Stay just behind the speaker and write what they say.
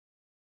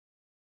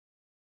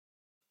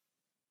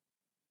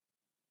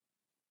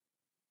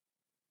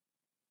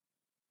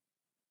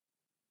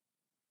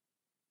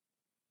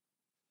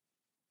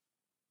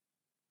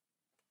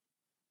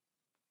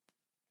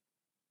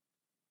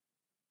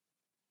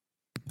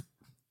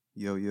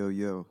Yo, yo,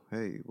 yo.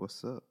 Hey,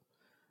 what's up?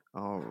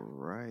 All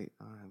right,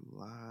 I'm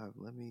live.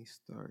 Let me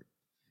start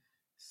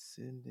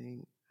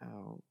sending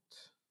out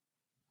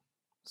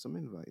some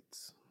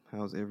invites.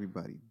 How's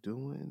everybody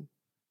doing?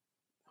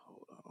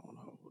 Hold on.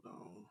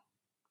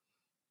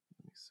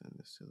 Let me send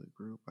this to the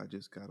group. I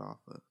just got off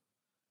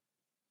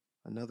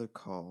another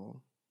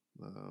call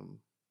um,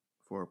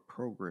 for a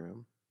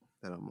program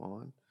that I'm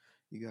on.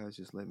 You guys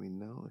just let me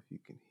know if you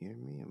can hear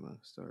me. I'm going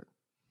to start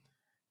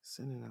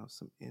sending out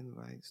some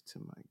invites to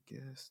my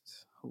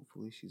guests.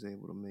 Hopefully, she's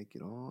able to make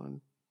it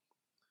on.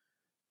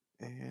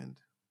 And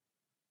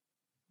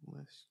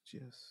let's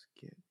just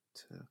get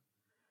to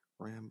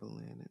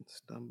rambling and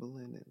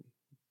stumbling and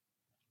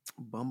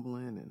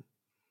bumbling and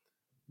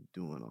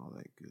doing all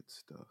that good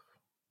stuff.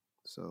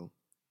 So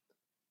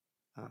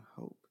I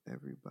hope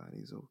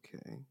everybody's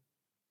okay.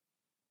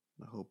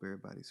 I hope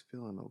everybody's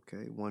feeling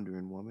okay.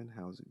 Wondering Woman,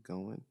 how's it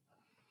going?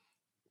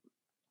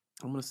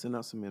 I'm going to send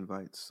out some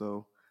invites.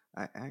 So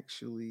I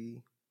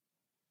actually,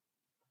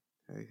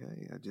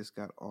 hey, I just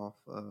got off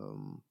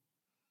on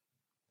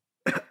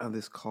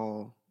this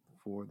call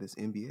for this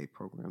MBA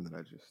program that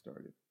I just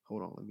started.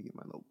 Hold on, let me get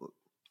my notebook.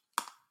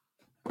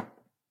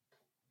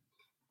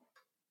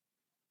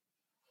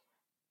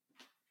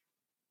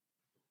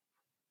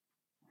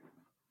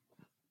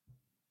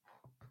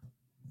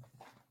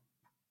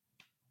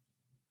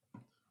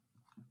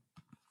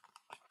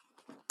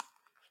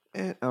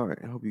 And all right,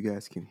 I hope you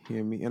guys can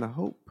hear me. And I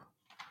hope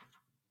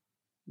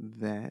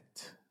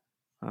that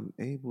I'm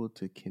able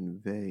to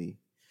convey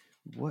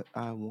what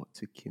I want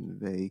to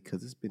convey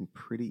because it's been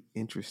pretty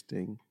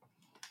interesting.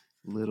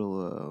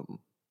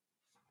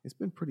 It's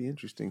been pretty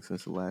interesting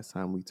since the last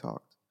time we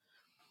talked.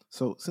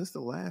 So, since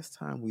the last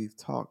time we've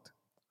talked,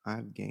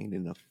 I've gained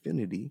an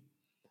affinity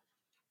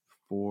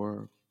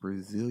for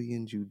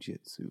Brazilian Jiu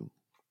Jitsu.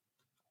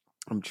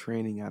 I'm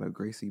training out of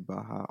Gracie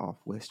Baja off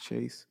West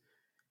Chase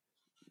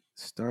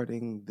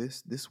starting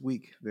this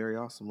week. Very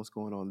awesome. What's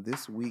going on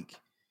this week?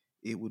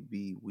 It would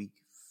be week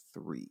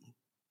 3.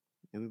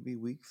 It would be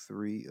week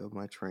 3 of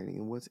my training.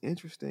 And what's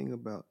interesting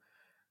about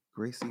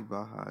Gracie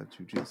Baja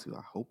Jiu Jitsu,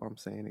 I hope I'm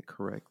saying it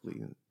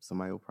correctly, and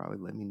somebody will probably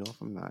let me know if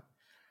I'm not,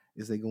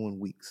 is they go in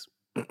weeks.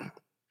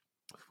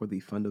 For the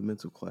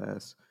fundamental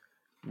class,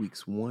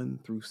 weeks 1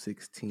 through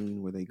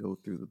 16, where they go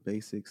through the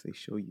basics. They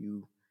show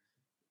you,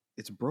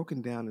 it's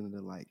broken down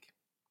into like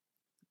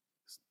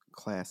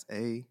class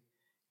A,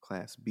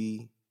 class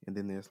B, and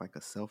then there's like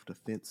a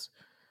self-defense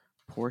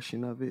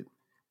portion of it.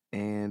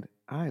 And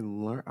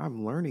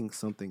I'm learning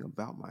something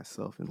about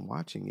myself and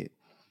watching it.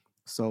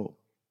 So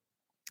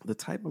the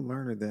type of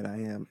learner that I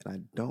am,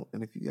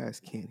 and if you guys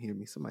can't hear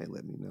me, somebody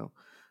let me know.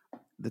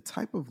 The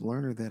type of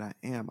learner that I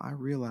am, I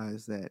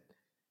realize that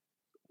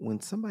when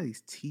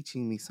somebody's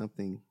teaching me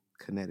something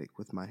kinetic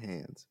with my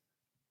hands,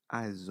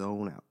 I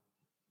zone out,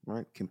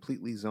 right?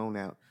 Completely zone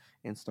out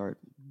and start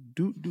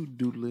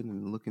doodling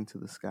and looking to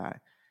the sky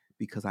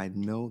because I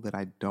know that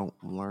I don't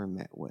learn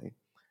that way.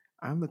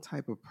 I'm the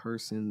type of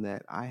person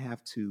that I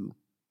have to,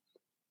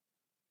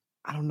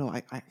 I don't know,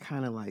 I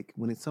kind of like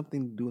when it's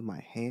something to do with my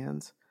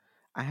hands,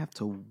 I have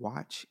to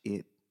watch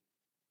it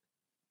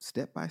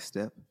step by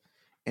step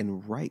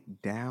and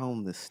write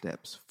down the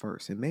steps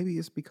first. And maybe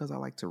it's because I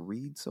like to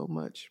read so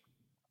much.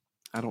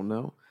 I don't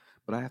know.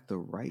 But I have to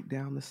write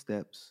down the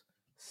steps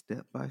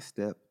step by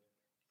step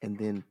and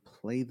then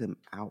play them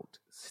out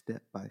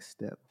step by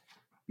step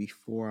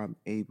before I'm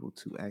able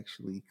to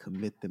actually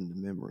commit them to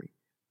memory.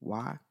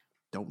 Why?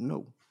 Don't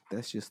know.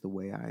 That's just the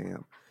way I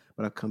am.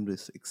 But I've come to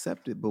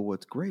accept it. But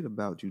what's great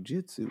about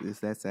jujitsu is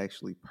that's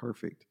actually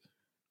perfect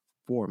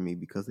for me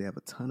because they have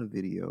a ton of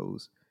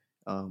videos.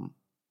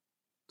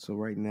 So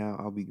right now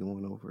I'll be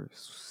going over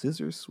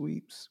scissor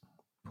sweeps,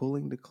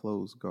 pulling the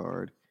close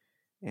guard,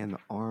 and the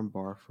arm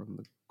bar from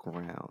the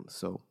ground.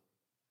 So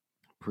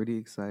pretty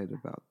excited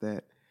about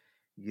that.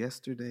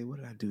 Yesterday, what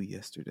did I do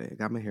yesterday? I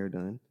got my hair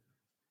done.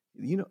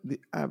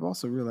 I've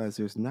also realized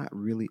there's not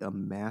really a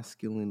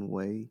masculine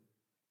way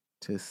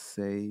to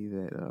say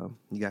that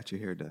you got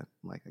your hair done.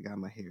 Like I got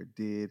my hair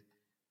did.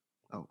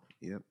 Oh,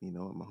 yep. You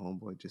know what? My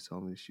homeboy just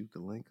told me to shoot the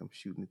link. I'm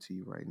shooting it to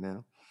you right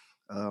now.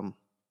 Um,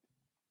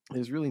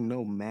 there's really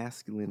no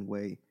masculine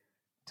way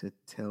to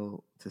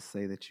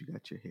say that you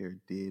got your hair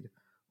did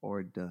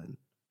or done.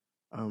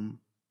 Um,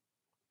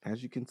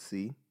 as you can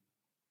see,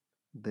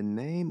 the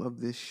name of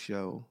this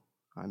show,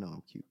 I know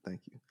I'm cute,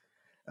 thank you.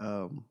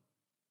 Um,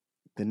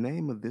 the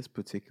name of this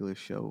particular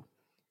show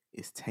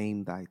is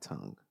Tame Thy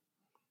Tongue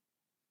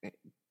eh,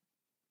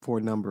 for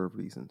a number of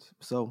reasons.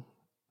 So,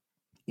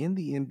 in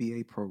the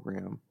MBA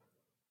program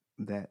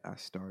that I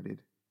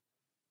started,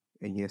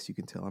 and yes, you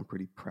can tell I'm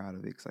pretty proud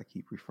of it because I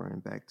keep referring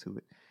back to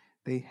it,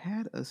 they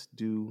had us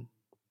do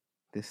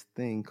this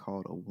thing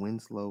called a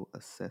Winslow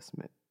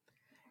assessment.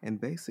 And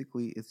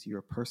basically, it's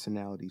your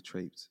personality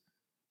traits,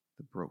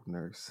 the broke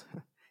nurse.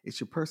 It's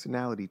your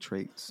personality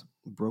traits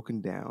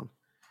broken down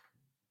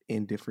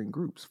in different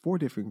groups, 4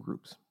 different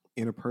groups: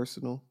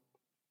 interpersonal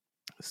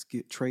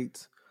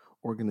traits,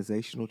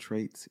 organizational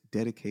traits,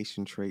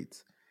 dedication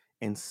traits,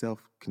 and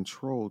self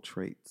control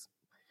traits.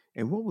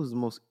 And what was the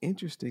most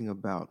interesting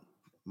about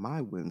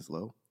my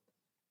Winslow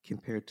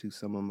compared to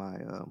some of my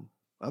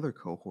other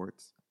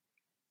cohorts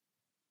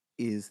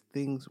is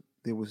things,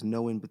 there was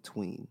no in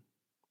between.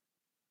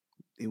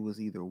 It was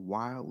either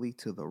wildly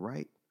to the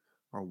right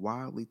or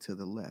wildly to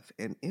the left.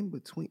 And in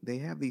between, they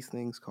have these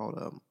things called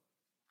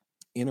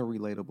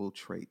interrelatable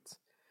traits.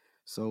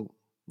 So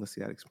let's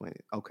see how to explain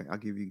it. Okay, I'll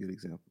give you a good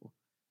example.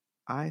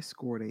 I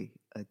scored a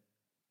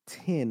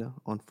 10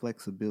 on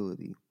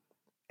flexibility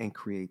and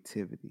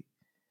creativity,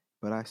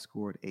 but I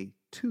scored a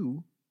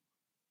 2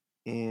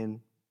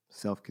 in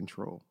self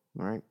control.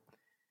 All right.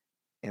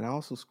 And I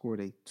also scored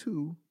a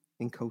 2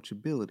 in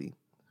coachability.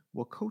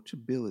 Well,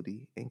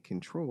 coachability and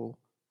control,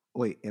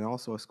 wait, and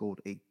also I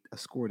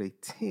scored a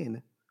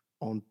 10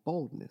 on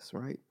boldness,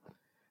 right?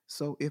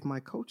 So if my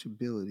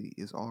coachability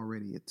is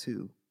already a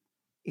 2,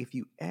 if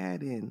you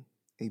add in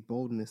a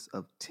boldness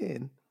of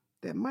 10,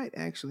 that might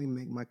actually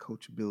make my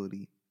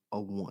coachability a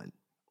 1.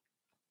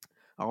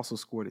 I also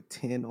scored a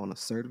 10 on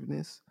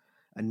assertiveness,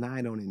 a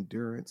 9 on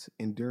endurance,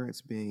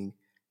 endurance being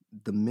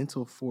the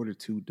mental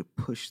fortitude to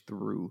push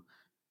through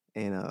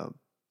and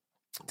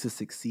to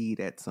succeed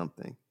at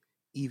something,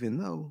 even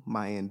though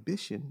my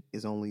ambition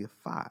is only a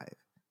 5,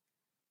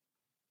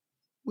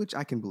 which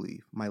I can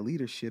believe. My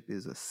leadership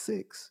is a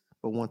 6,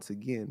 but once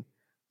again,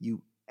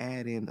 you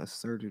add in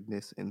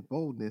assertiveness and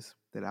boldness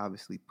that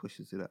obviously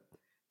pushes it up.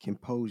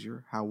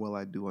 Composure, how well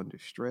I do under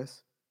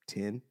stress,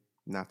 10,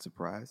 not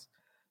surprised.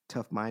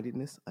 Tough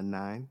mindedness, a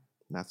 9,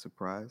 not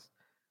surprised.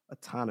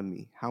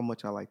 Autonomy, how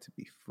much I like to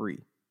be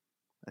free,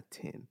 a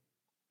 10.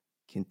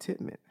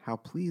 Contentment, how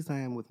pleased I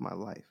am with my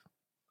life,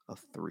 a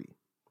 3.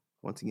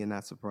 Once again,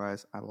 not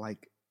surprised. I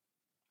like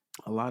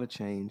a lot of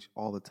change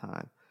all the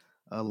time.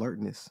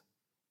 Alertness,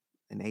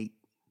 an 8,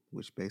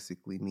 which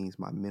basically means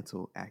my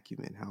mental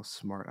acumen, how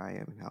smart I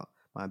am, and how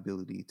my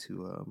ability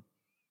to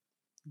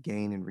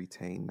gain and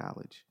retain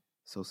knowledge.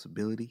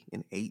 Sociability,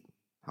 an 8,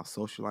 how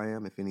social I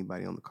am. If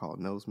anybody on the call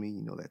knows me,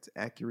 you know that's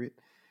accurate.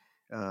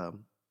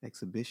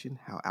 Exhibition,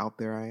 how out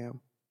there I am,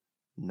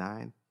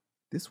 9.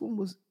 This one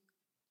was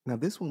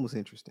this one was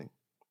interesting.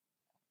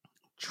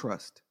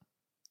 Trust,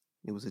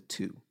 it was a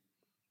 2.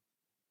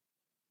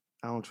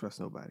 I don't trust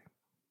nobody.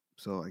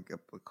 So like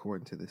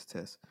according to this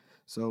test.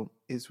 So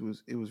it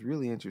was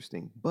really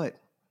interesting. But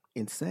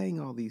in saying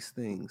all these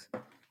things,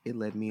 it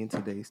led me in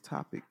today's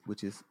topic,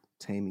 which is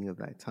taming of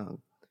thy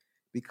tongue.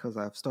 Because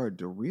I've started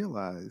to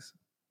realize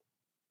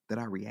that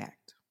I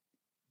react.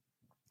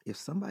 If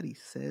somebody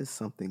says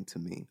something to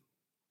me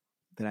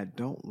that I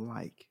don't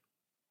like,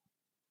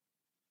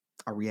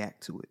 I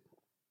react to it.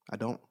 I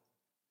don't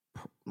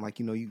like,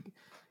 you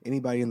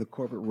anybody in the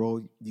corporate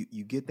role,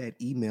 you get that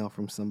email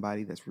from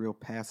somebody that's real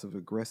passive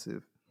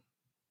aggressive,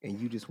 and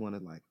you just want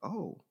to like,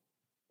 oh,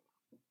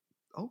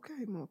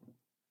 okay, well,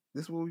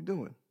 this is what we're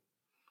doing.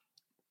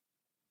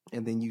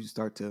 And then you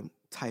start to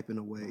typing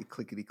away,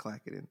 clickety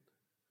clacketing.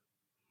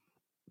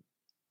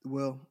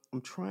 Well,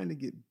 I'm trying to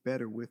get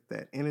better with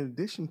that. And in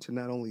addition to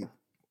not only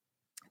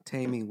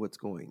taming what's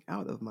going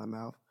out of my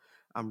mouth,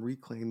 I'm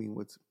reclaiming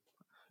what's,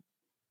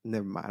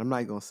 never mind. I'm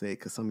not going to say it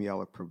because some of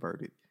y'all are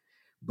perverted.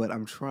 But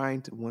I'm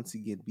trying to once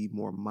again be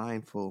more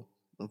mindful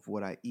of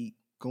what I eat,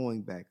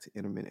 going back to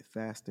intermittent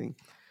fasting,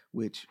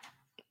 which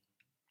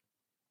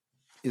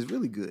is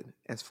really good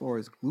as far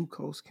as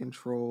glucose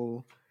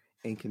control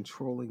and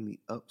controlling the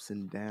ups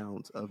and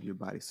downs of your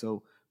body.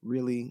 So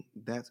really,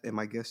 and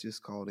my guest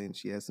just called in.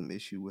 She has some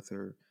issue with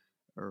her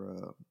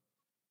her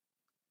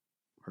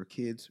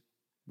kids,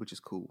 which is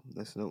cool.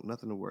 That's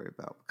nothing to worry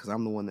about because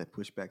I'm the one that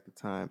pushed back the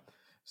time,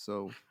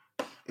 so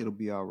it'll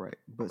be all right.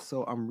 But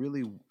so I'm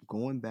really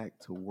going back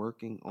to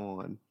working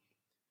on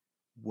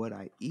what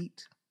I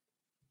eat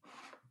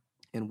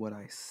and what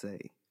I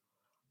say,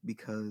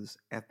 because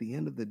at the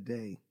end of the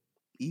day,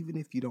 even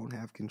if you don't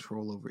have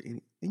control over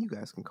any, and you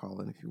guys can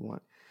call in if you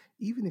want,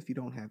 even if you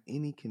don't have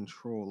any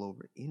control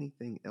over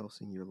anything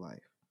else in your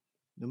life,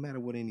 no matter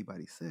what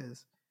anybody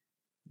says,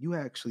 you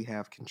actually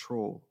have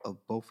control of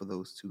both of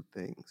those two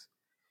things.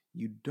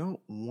 You don't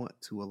want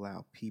to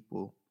allow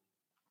people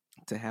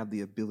to have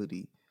the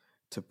ability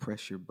to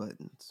press your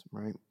buttons,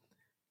 right?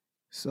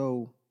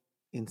 So,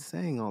 in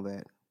saying all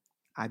that,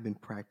 I've been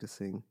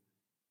practicing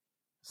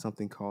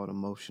something called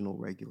emotional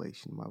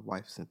regulation. My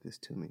wife sent this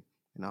to me,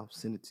 and I'll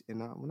send it.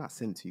 And I will not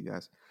send it to you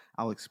guys.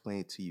 I'll explain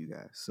it to you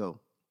guys.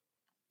 So,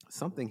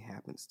 something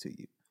happens to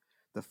you.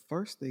 The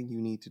first thing you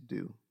need to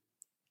do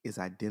is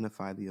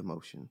identify the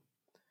emotion.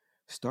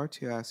 Start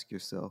to ask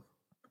yourself,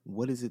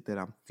 what is it that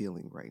I'm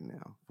feeling right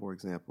now? For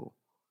example,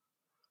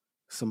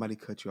 somebody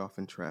cut you off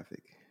in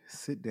traffic.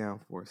 Sit down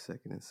for a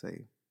second and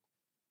say,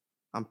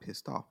 I'm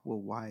pissed off.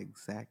 Well, why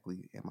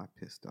exactly am I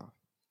pissed off?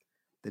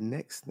 The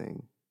next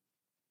thing,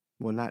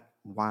 well, not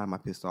why am I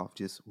pissed off,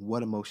 just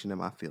what emotion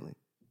am I feeling?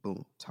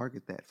 Boom,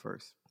 target that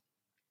first.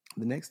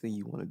 The next thing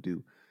you want to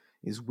do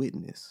is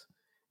witness.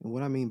 And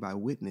what I mean by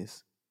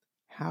witness,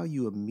 how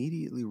you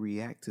immediately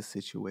react to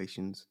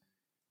situations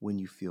when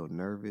you feel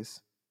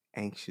nervous,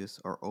 anxious,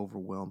 or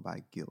overwhelmed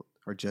by guilt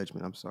or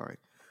judgment. I'm sorry.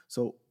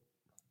 So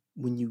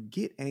when you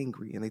get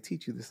angry, and they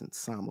teach you this in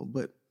Sama,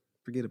 but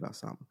forget about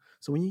Sama.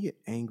 So when you get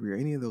angry or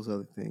any of those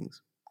other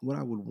things, what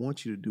I would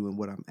want you to do and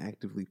what I'm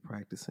actively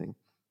practicing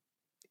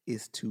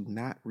is to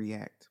not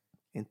react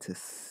and to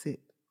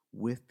sit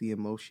with the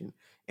emotion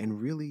and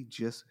really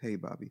just, hey,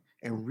 Bobby,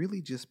 and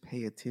really just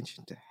pay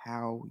attention to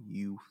how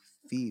you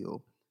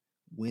feel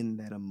when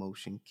that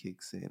emotion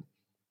kicks in.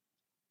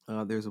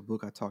 There's a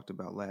book I talked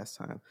about last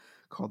time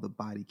called The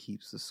Body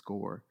Keeps the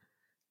Score.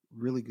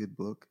 Really good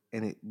book,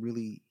 and it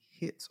really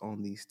hits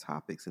on these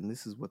topics. And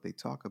this is what they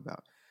talk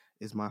about: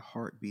 is my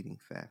heart beating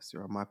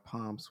faster? Are my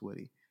palms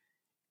sweaty?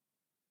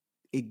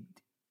 It,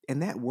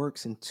 and that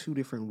works in two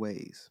different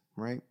ways,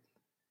 right?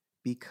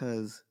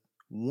 Because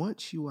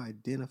once you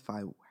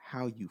identify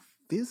how you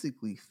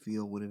physically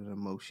feel when an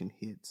emotion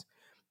hits,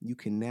 you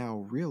can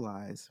now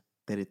realize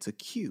that it's a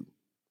cue.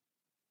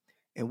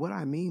 And what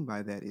I mean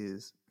by that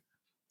is,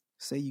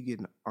 say you get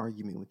in an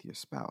argument with your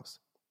spouse.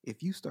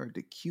 If you start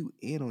to cue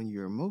in on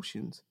your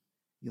emotions,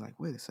 you're like,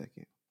 wait a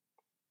second,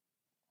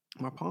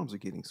 my palms are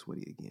getting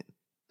sweaty again.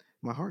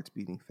 My heart's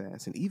beating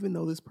fast. And even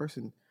though this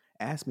person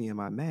asked me, am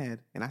I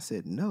mad? And I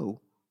said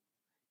no,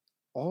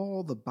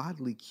 all the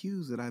bodily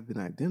cues that I've been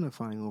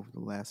identifying over the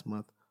last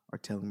month are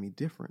telling me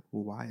different.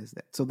 Well, why is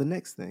that? So the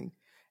next thing,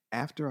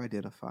 after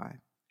identify,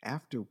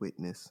 after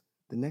witness,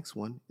 the next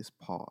one is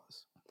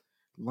pause.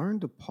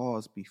 Learn to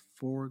pause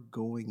before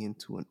going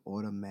into an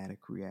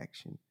automatic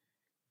reaction.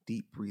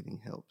 Deep breathing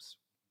helps.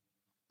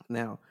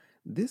 Now,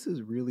 this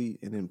is really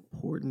an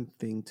important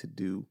thing to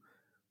do.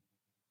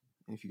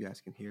 And if you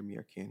guys can hear me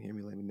or can't hear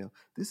me, let me know.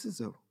 This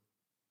is a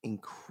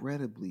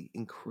incredibly,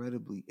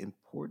 incredibly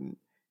important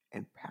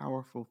and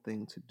powerful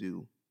thing to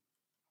do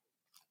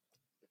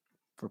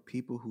for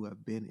people who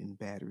have been in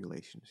bad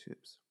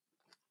relationships.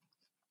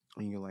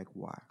 And you're like,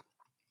 why?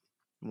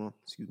 Well,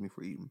 excuse me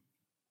for eating.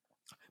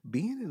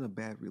 Being in a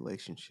bad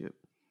relationship,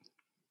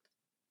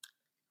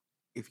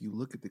 if you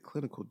look at the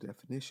clinical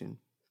definition,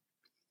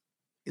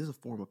 is a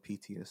form of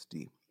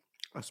PTSD,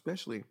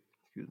 especially,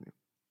 excuse me,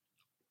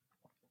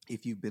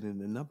 if you've been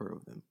in a number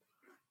of them.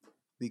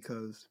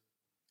 Because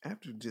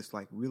after just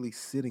like really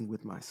sitting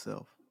with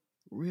myself,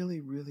 really,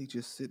 really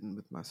just sitting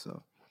with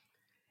myself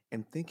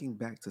and thinking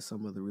back to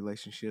some of the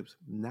relationships,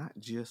 not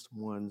just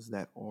ones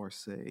that are,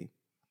 say,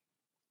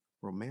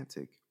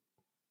 romantic,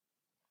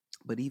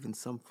 but even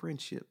some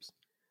friendships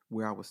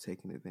where I was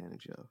taken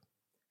advantage of.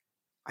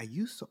 I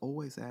used to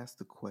always ask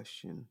the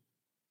question,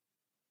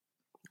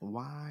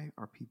 why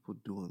are people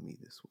doing me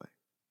this way?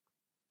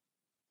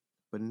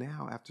 But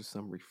now, after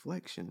some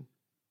reflection,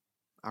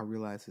 I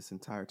realized this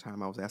entire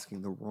time I was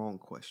asking the wrong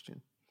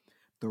question.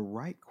 The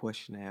right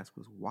question to ask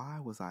was, why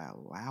was I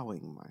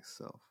allowing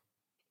myself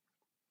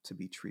to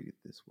be treated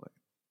this way?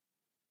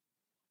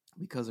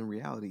 Because in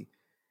reality,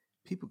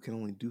 people can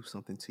only do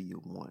something to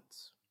you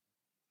once.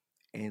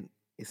 And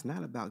it's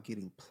not about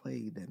getting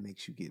played that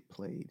makes you get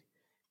played.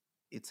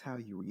 It's how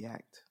you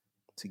react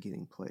to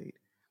getting played.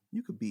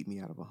 You could beat me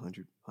out of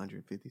 100,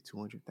 150,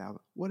 200,000,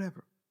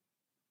 whatever.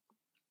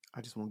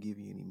 I just won't give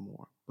you any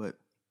more. But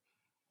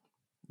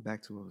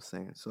back to what I was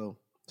saying. So,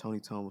 Tony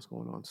Tone, what's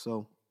going on?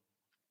 So,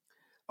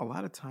 a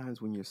lot of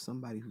times when you're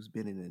somebody who's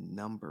been in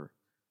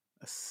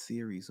a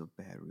series of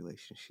bad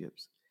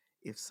relationships,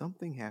 if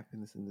something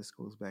happens, and this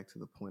goes back to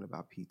the point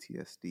about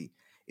PTSD,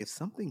 if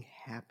something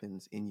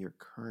happens in your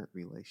current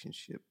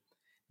relationship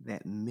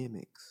that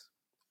mimics,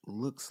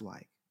 looks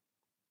like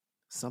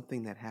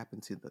something that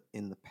happened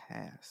in the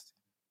past,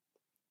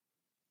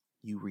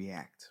 you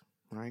react,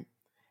 right?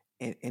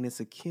 And it's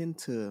akin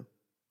to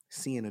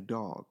seeing a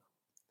dog,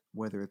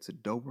 whether it's a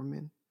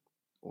Doberman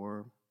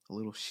or a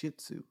little Shih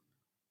Tzu.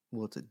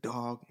 Well, it's a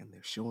dog and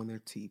they're showing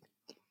their teeth.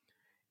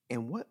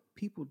 And what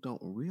people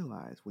don't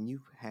realize when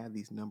you've had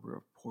these number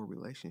of poor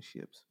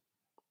relationships,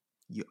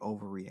 you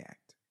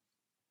overreact.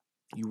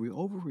 You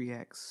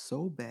overreact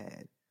so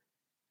bad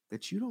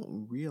that you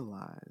don't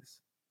realize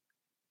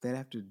that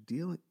after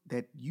dealing,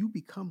 that you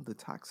become the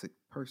toxic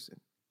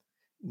person.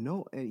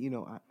 No, and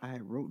I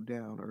wrote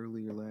down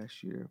earlier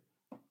last year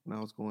when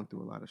I was going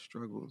through a lot of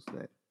struggles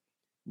that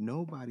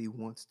nobody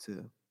wants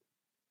to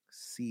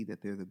see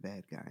that they're the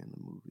bad guy in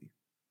the movie.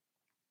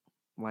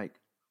 Like,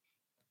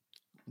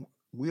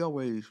 we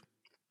always,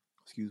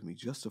 excuse me,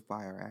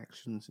 justify our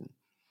actions and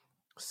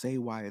say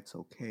why it's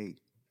okay.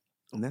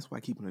 And that's why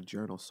keeping a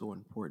journal is so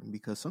important,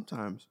 because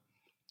sometimes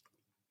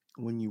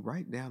when you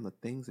write down the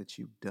things that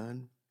you've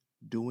done,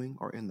 doing,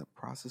 or in the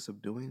process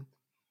of doing,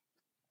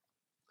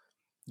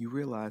 you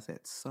realize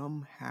that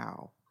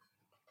somehow,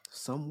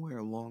 somewhere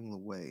along the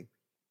way,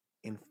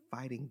 in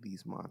fighting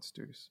these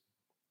monsters,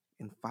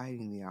 in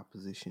fighting the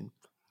opposition,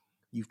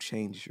 you've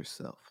changed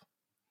yourself.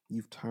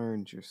 You've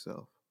turned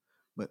yourself.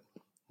 But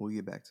we'll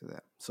get back to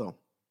that. So,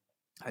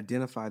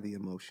 identify the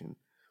emotion.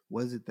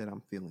 What is it that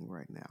I'm feeling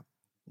right now?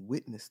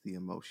 Witness the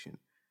emotion.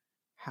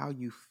 How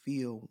you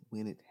feel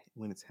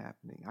when it's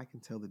happening. I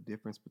can tell the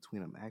difference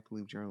between I'm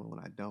actively journaling when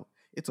I don't.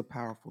 It's a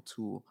powerful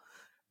tool.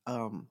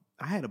 I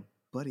had a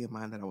buddy of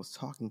mine that I was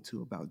talking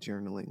to about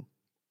journaling,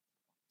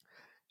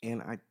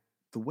 and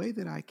the way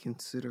that I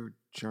consider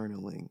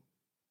journaling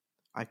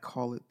I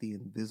call it the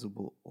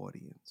invisible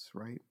audience,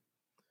 right?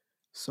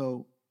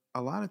 So,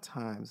 a lot of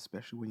times,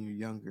 especially when you're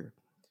younger,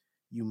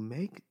 you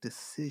make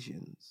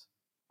decisions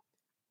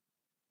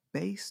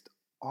based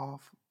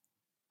off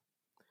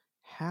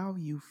how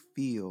you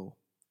feel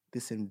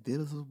this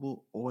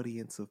invisible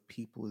audience of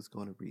people is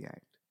going to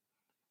react.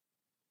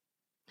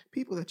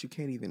 People that you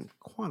can't even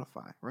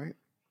quantify, right?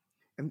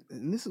 And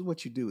this is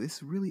what you do.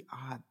 It's a really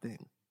odd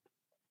thing.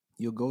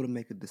 You'll go to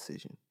make a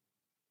decision,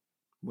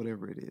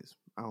 whatever it is.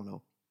 I don't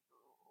know.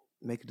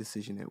 Make a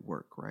decision at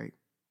work, right?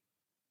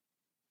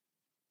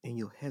 And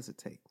you'll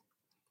hesitate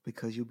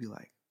because you'll be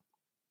like,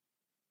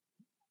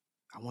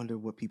 I wonder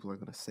what people are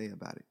going to say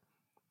about it.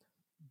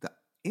 The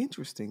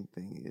interesting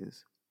thing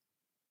is,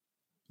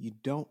 you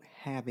don't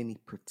have any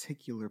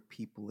particular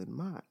people in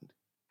mind.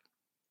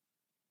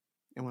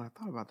 And when I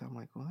thought about that, I'm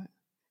like, what?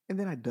 And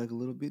then I dug a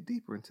little bit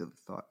deeper into the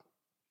thought.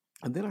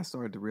 And then I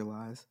started to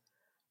realize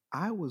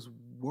I was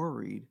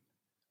worried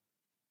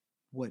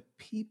what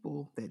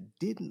people that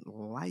didn't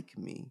like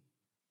me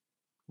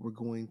were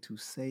going to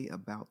say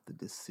about the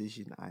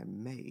decision I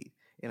made.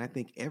 And I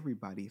think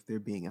everybody, if they're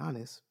being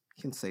honest,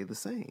 can say the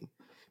same.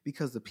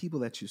 Because the people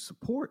that you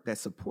support, that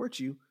support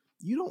you,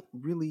 you don't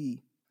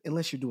really,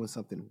 unless you're doing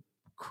something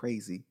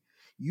crazy,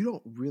 you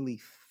don't really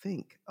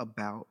think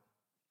about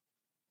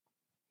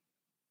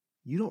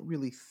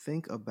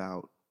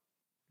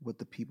what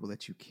the people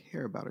that you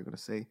care about are going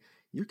to say.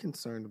 You're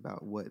concerned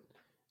about what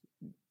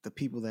the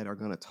people that are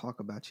going to talk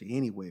about you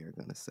anyway are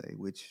going to say,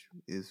 which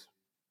is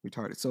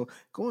retarded. So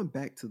going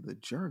back to the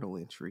journal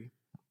entry,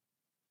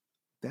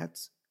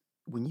 that's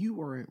when you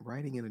are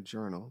writing in a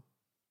journal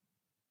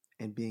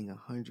and being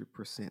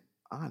 100%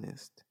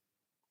 honest.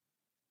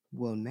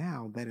 Well,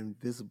 now that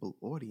invisible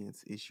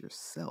audience is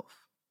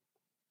yourself.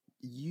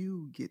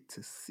 You get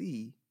to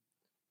see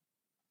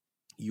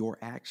your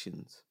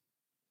actions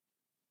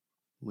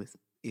with,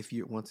 if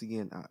you're, once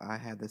again, I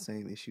had the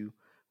same issue,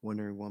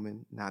 Wondering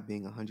Woman, not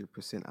being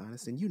 100%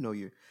 honest. And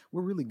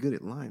we're really good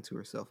at lying to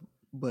ourselves.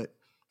 But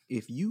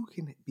if you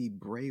can be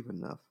brave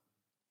enough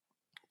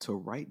to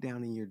write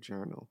down in your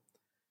journal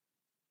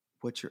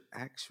what you're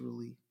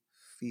actually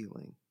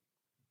feeling,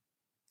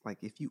 like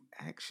if you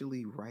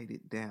actually write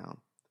it down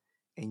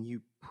and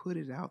you put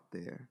it out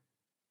there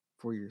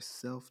for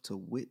yourself to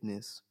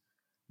witness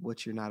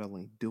what you're not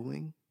only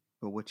doing,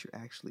 but what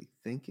you're actually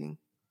thinking,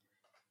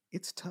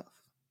 it's tough.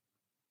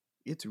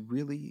 It's a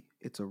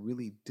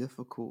really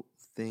difficult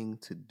thing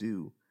to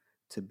do,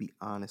 to be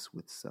honest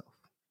with self.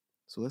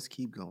 So let's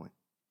keep going.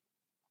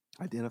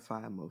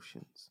 Identify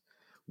emotions,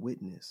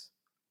 witness,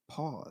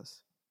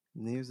 pause.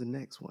 And there's the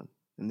next one.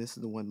 And this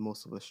is the one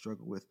most of us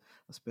struggle with,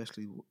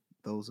 especially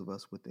those of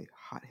us with a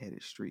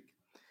hot-headed streak.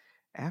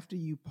 After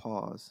you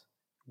pause,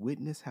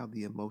 witness how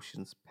the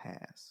emotions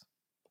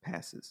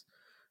passes.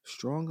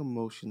 Strong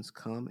emotions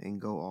come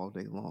and go all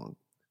day long.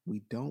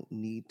 We don't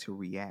need to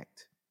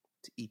react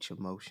to each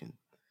emotion.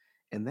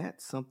 And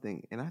that's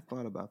something, and I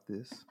thought about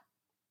this,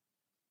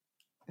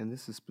 and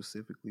this is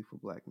specifically for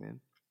Black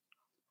men.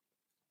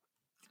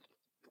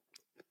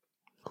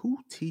 Who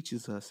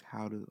teaches us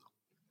how to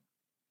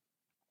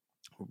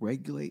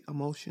regulate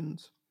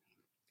emotions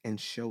and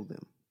show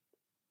them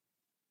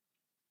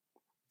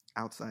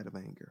outside of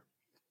anger?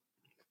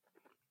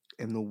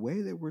 And the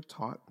way that we're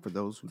taught, for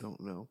those who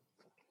don't know,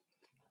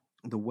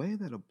 the way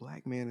that a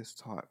Black man is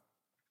taught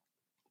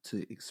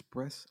to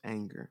express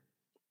anger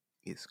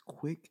is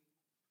quick,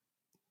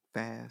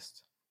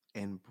 fast,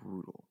 and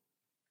brutal.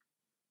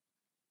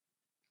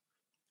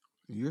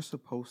 You're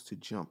supposed to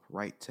jump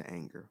right to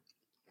anger,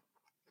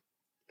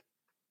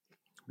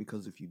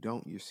 because if you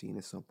don't, you're seen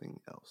as something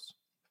else,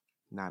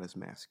 not as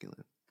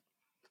masculine.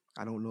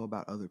 I don't know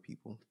about other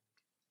people.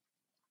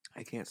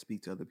 I can't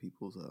speak to other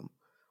people's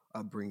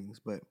upbringings,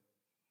 but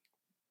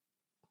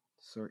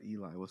Sir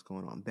Eli, what's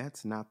going on?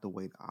 That's not the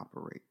way to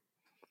operate.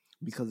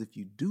 Because if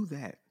you do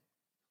that,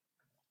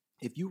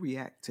 if you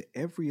react to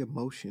every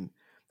emotion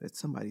that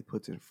somebody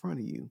puts in front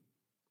of you,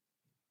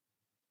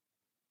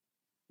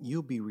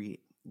 you'll be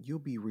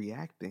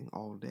reacting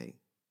all day.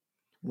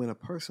 When a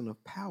person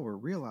of power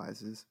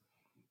realizes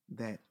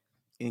that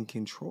in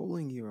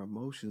controlling your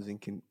emotions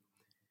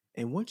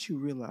and once you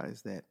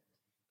realize that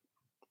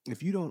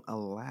if you don't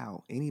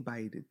allow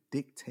anybody to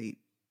dictate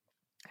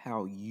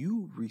how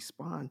you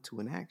respond to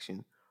an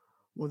action,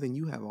 well, then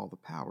you have all the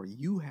power.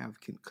 You have,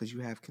 because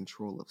you have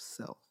control of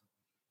self.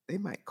 They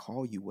might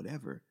call you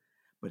whatever,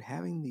 but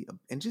having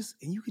and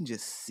you can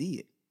just see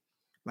it.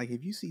 Like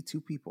if you see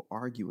two people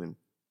arguing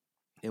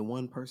and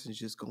one person's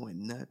just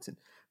going nuts and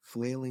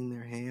flailing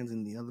their hands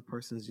and the other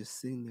person's just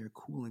sitting there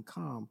cool and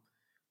calm,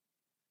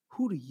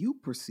 who do you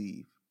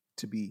perceive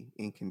to be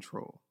in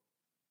control?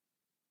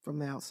 From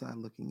the outside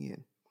looking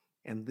in.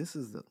 And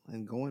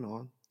and going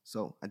on.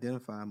 So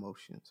identify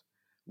emotions,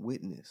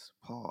 witness,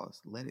 pause,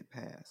 let it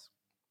pass.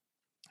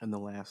 And the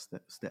last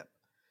step,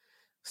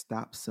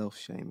 stop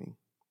self-shaming.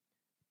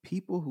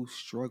 People who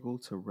struggle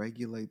to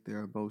regulate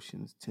their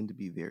emotions tend to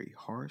be very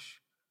harsh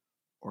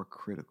or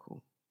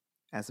critical,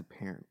 as a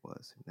parent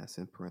was, and that's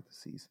in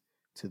parentheses,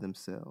 to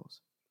themselves.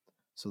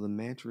 So the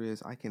mantra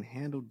is, I can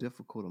handle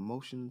difficult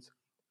emotions.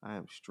 I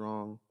am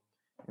strong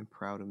and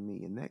proud of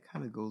me. And that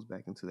kind of goes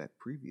back into that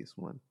previous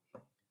one.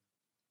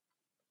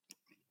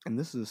 And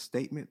this is a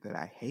statement that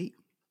I hate.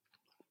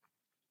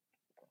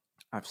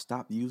 I've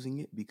stopped using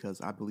it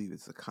because I believe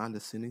it's a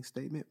condescending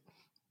statement.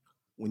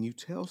 When you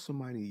tell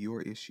somebody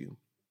your issue,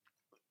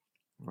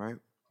 right?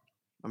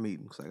 I'm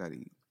eating because I got to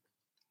eat.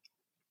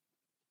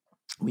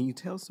 When you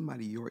tell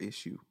somebody your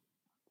issue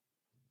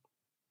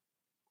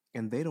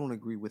and they don't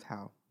agree with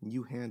how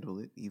you handle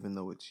it, even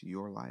though it's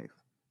your life,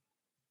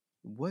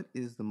 what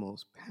is the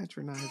most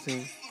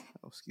patronizing,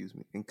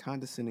 and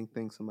condescending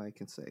thing somebody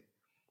can say?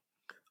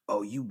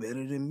 Oh, you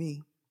better than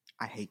me.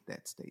 I hate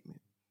that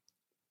statement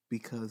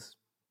because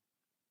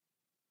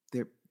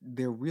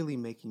they're really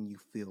making you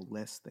feel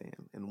less than.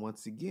 And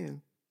once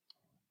again,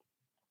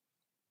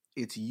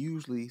 it's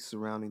usually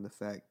surrounding the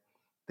fact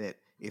that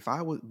if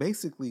I was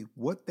basically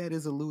what that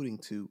is alluding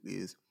to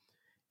is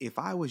if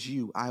I was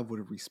you, I would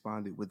have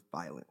responded with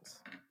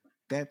violence.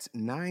 That's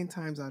 9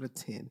 times out of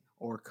 10,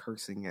 or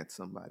cursing at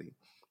somebody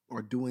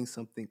or doing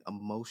something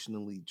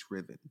emotionally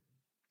driven.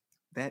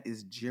 That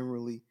is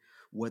generally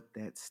what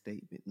that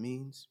statement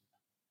means.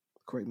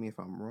 Correct me if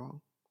I'm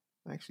wrong.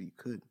 Actually, you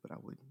could, but I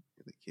wouldn't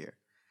really care.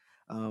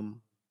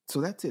 Um,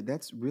 so that's it.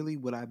 That's really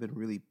what I've been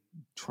really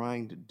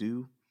trying to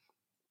do,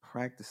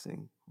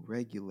 practicing,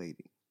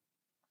 regulating,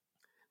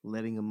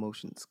 letting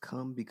emotions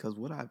come because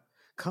what I've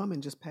come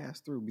and just pass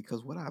through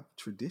because what I've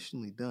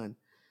traditionally done,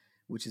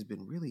 which has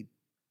been really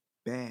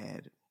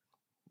bad,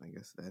 I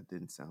guess that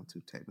didn't sound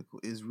too technical,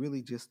 is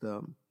really just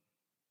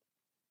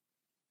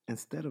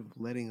instead of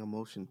letting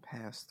emotion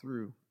pass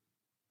through,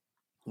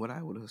 what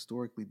I would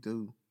historically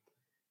do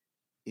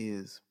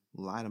is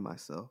lie to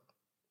myself,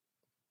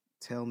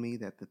 tell me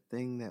that the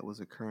thing that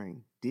was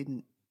occurring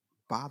didn't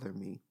bother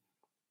me,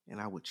 and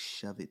I would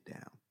shove it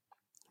down,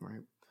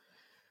 right?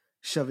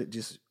 Shove it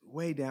just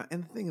way down.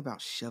 And the thing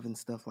about shoving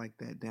stuff like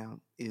that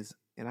down is,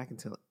 and I can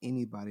tell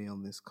anybody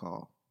on this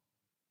call,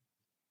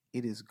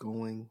 it is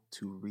going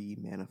to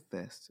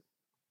re-manifest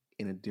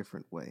in a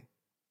different way.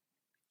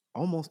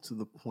 Almost to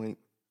the point,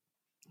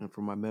 and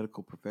for my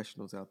medical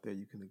professionals out there,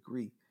 you can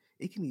agree,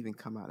 it can even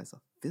come out as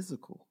a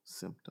physical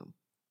symptom.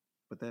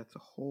 But that's a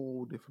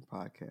whole different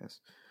podcast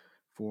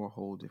for a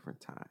whole different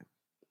time.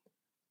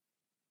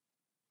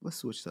 Let's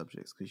switch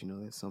subjects because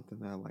that's something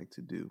that I like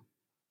to do.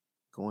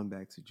 Going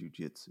back to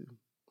jujitsu.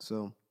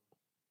 So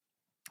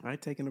I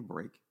taken a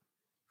break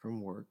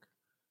from work.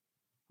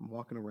 I'm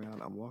walking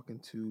around. I'm walking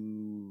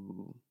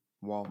to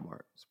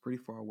Walmart. It's pretty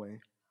far away.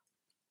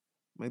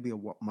 Maybe a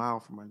mile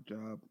from my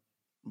job.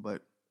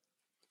 But,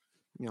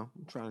 I'm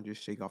trying to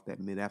just shake off that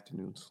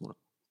mid-afternoon slump.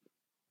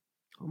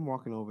 I'm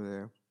walking over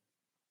there.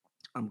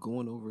 I'm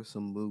going over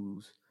some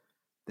moves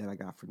that I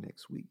got for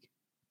next week.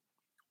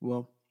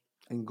 Well,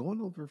 and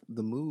going over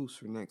the moves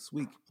for next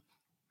week,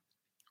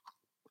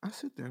 I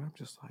sit there and I'm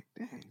just like,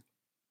 dang,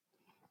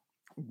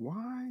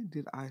 why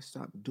did I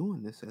stop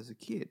doing this as a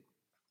kid?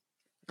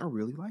 I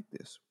really like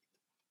this.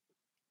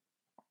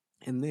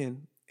 And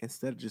then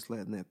instead of just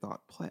letting that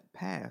thought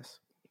pass,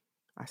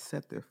 I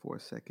sat there for a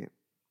second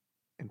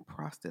and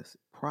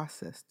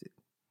processed it.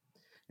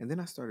 And then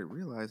I started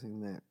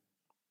realizing that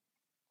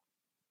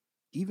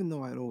even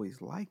though I'd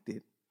always liked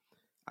it,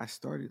 I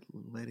started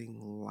letting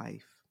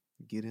life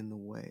get in the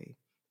way.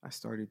 I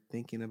started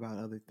thinking about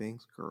other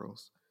things,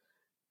 girls,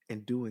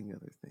 and doing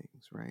other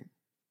things, right?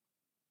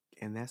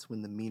 And that's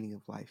when the meaning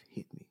of life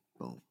hit me.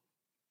 Boom.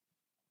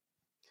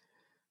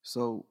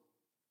 So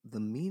the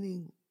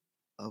meaning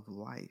of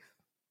life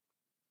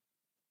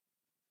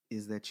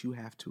is that you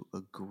have to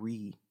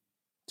agree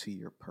to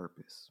your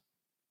purpose.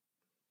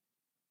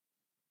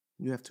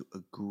 You have to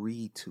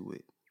agree to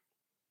it.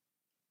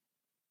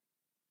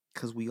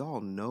 Because we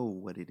all know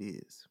what it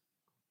is,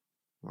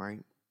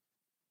 right?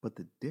 But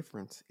the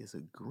difference is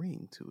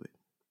agreeing to it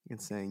and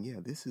saying,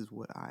 yeah, this is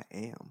what I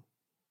am.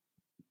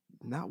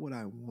 Not what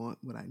I want,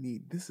 what I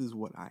need. This is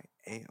what I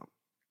am.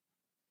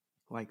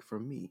 Like for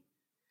me,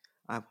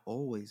 I've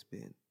always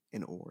been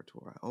an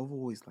orator. I've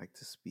always liked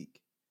to speak.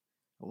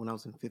 When I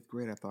was in 5th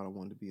grade, I thought I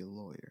wanted to be a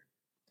lawyer.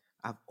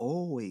 I've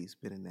always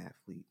been an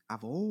athlete.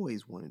 I've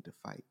always wanted to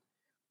fight.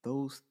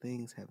 Those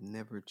things have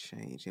never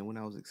changed. And when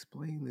I was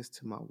explaining this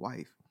to my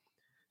wife,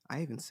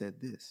 I even said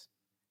this.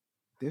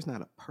 There's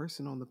not a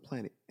person on the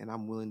planet, and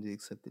I'm willing to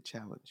accept the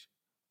challenge,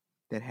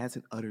 that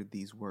hasn't uttered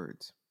these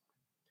words.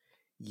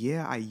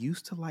 Yeah, I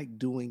used to like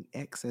doing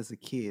X as a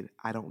kid.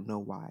 I don't know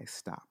why I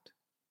stopped.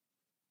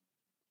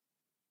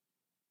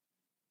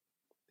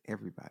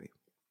 Everybody.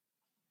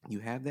 You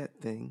have that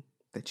thing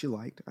that you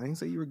liked. I didn't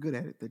say you were good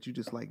at it, that you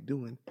just like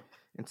doing.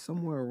 And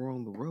somewhere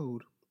along the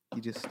road,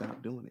 you just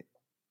stopped doing it.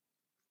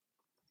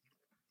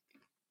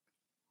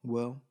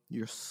 Well,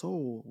 your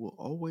soul will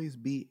always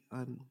be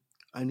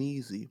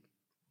uneasy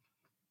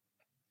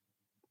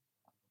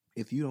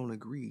if you don't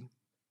agree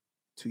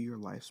to your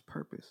life's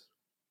purpose.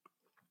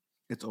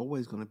 It's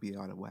always going to be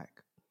out of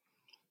whack.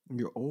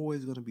 You're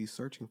always going to be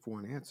searching for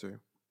an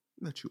answer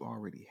that you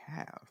already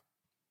have.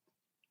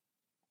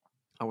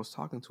 I was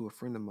talking to a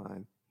friend of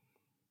mine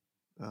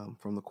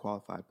from the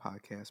Qualified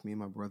Podcast. Me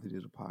and my brother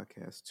did a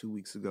podcast 2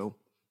 weeks ago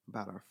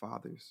about our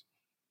fathers,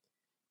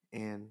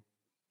 and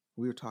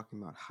we were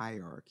talking about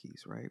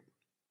hierarchies, right?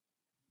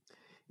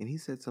 And he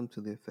said something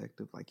to the effect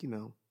of, like,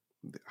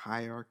 the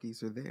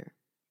hierarchies are there.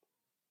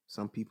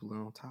 Some people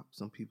are on top,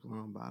 some people are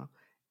on bottom.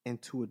 And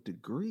to a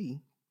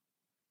degree,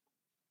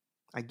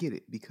 I get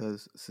it,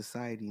 because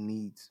society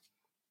needs,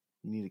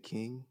 you need a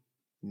king,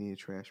 you need a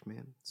trash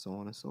man, so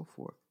on and so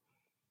forth.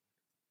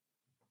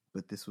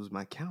 But this was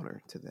my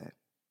counter to that.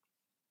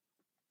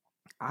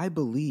 I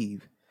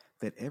believe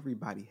that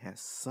everybody has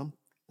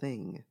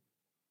something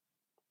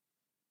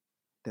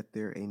that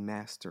they're a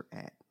master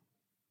at.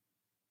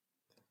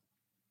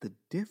 The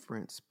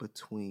difference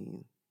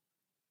between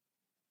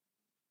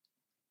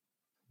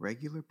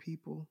regular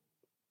people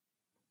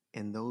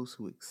and those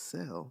who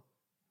excel,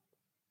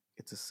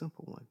 it's a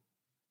simple one.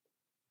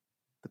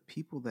 The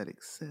people that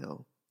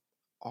excel,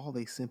 all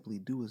they simply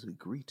do is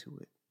agree to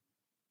it.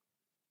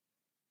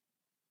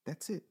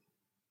 That's it.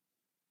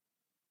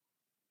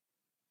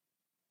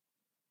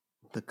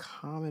 The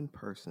common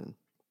person,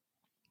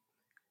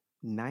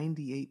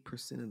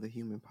 98% of the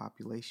human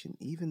population,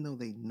 even though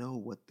they know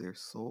what their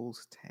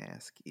soul's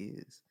task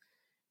is,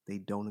 they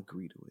don't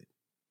agree to it.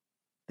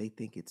 They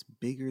think it's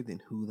bigger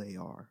than who they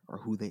are or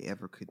who they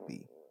ever could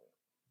be.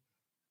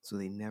 So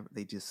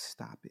they just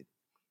stop it.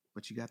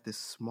 But you got this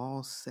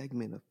small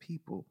segment of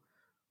people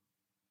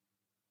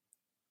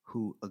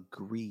who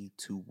agree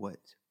to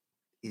what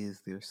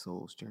is their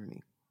soul's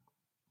journey.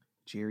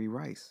 Jerry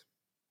Rice,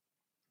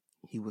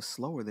 he was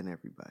slower than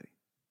everybody.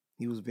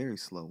 He was very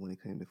slow when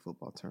it came to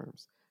football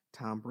terms.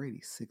 Tom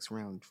Brady,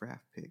 6th-round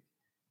draft pick.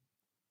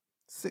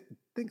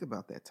 Think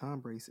about that.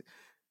 Tom Brady,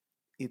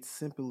 it's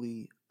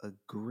simply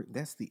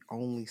that's the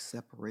only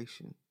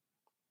separation.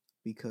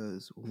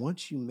 Because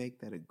once you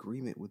make that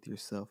agreement with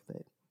yourself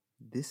that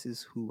this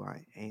is who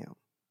I am,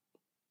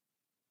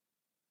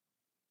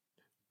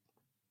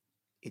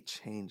 it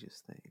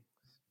changes things.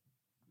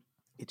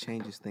 It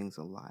changes things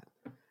a lot.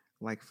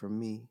 Like for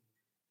me,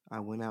 I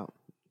went out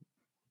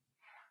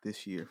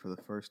this year for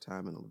the first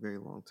time in a very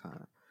long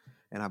time,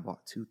 and I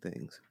bought 2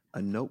 things: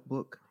 a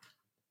notebook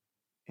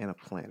and a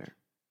planner.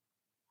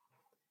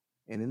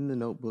 And in the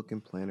notebook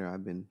and planner,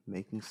 I've been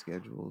making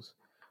schedules,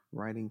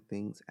 writing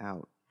things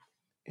out.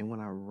 And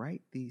when I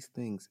write these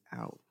things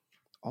out,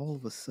 all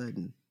of a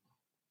sudden,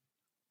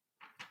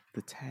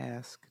 the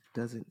task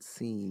doesn't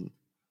seem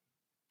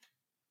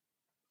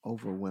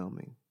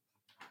overwhelming.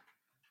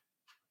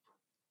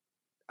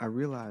 I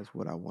realize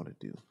what I want to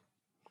do.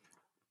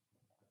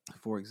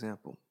 For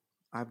example,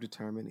 I've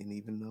determined, and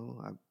even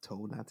though I'm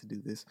told not to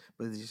do this,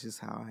 but it's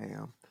just how I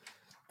am,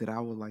 that I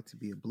would like to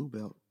be a blue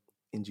belt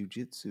in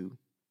jiu-jitsu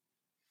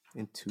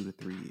in 2 to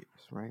 3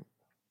 years, right?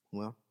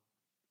 Well,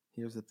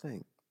 here's the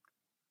thing.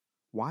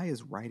 Why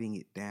is writing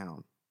it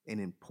down an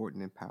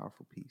important and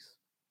powerful piece?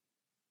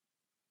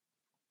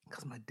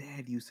 Because my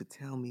dad used to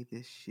tell me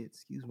this shit,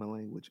 excuse my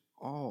language,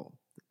 all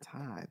the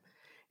time.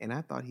 And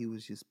I thought he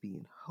was just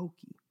being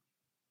hokey.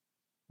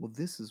 Well,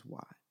 this is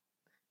why.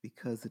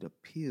 Because it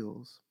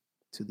appeals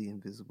to the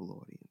invisible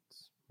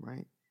audience,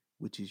 right?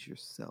 Which is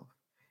yourself.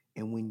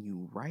 And when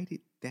you write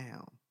it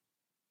down,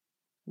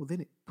 well,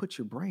 then it puts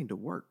your brain to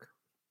work.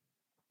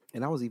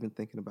 And I was even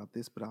thinking about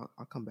this, but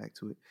I'll come back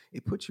to it.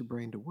 It puts your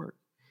brain to work.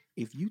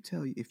 If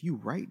you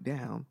write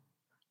down,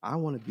 I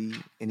want to be,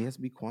 and it has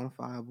to be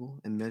quantifiable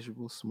and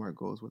measurable, SMART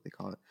goals, what they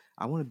call it.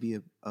 I want to be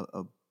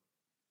a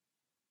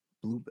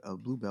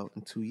blue belt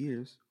in 2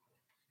 years.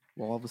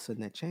 Well, all of a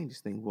sudden that changes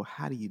things. Well,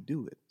 how do you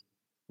do it?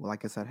 Well, I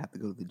guess I'd have to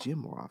go to the gym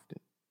more often,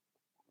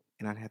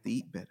 and I'd have to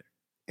eat better,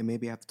 and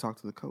maybe I have to talk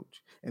to the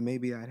coach, and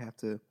maybe I'd have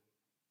to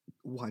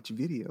watch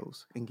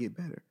videos and get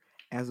better,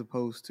 as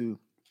opposed to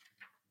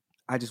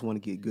I just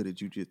want to get good at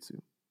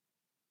jiu-jitsu,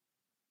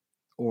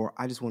 or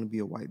I just want to be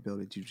a white belt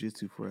at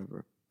jiu-jitsu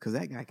forever, because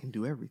that guy can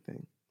do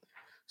everything.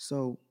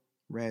 So,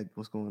 Rad,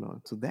 what's going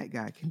on? So that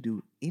guy can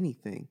do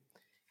anything.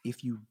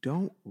 If you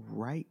don't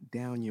write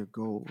down your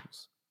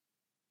goals,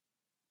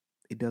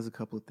 it does a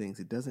couple of things.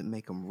 It doesn't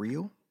make them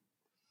real,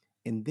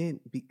 and then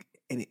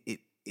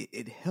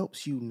it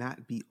helps you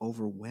not be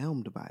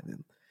overwhelmed by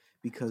them,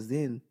 because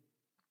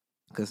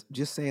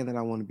just saying that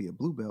I want to be a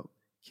blue belt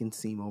can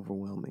seem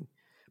overwhelming,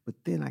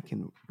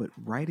 but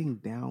writing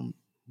down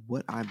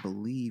what I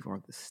believe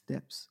are the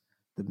steps,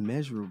 the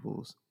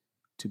measurables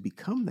to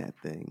become that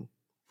thing,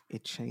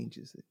 it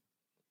changes it.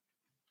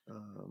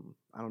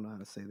 I don't know how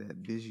to say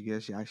that.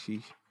 Vizhigesh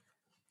Yashish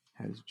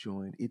has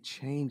joined. It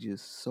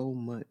changes so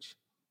much.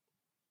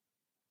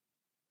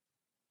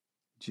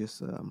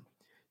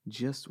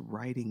 Just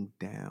writing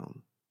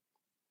down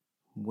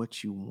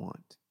what you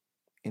want,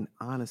 and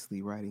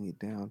honestly writing it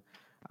down.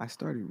 I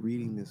started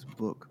reading this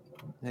book.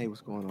 Hey,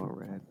 what's going on,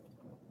 Rad?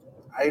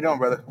 How you doing,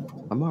 brother?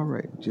 I'm all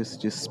right.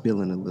 Just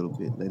spilling a little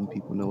bit, letting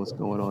people know what's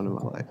going on in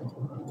my life.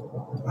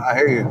 I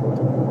hear you.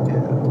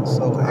 Yeah.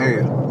 So I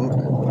read a book.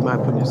 You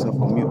mind putting yourself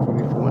on mute for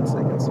me for 1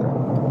 second, sir?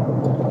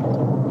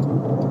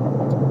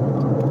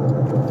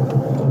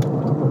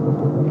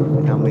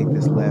 And I'll make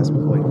this last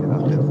point, and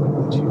I'll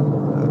definitely let you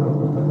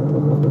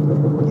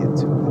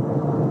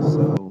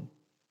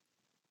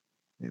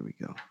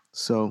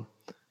So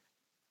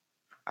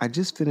I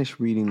just finished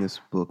reading this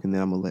book, and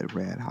then I'm gonna let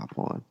Rad hop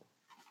on.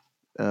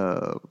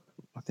 Uh,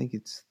 I think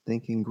it's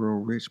Think and Grow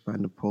Rich by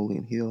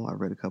Napoleon Hill. I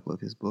read a couple of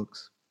his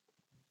books,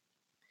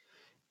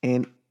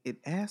 and it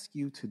asks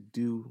you to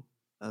do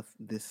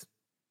this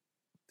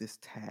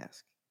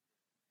task,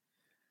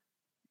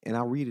 and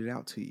I'll read it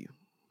out to you.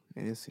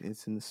 And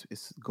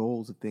it's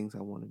goals of things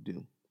I want to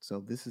do.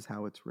 So this is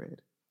how it's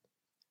read.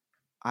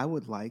 I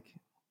would like,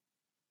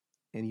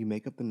 and you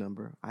make up the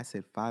number. I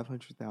said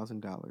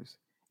 $500,000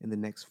 in the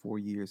next 4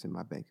 years in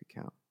my bank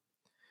account.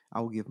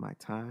 I will give my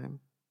time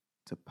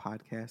to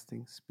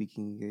podcasting,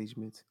 speaking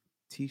engagements,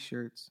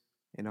 T-shirts,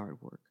 and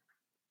artwork.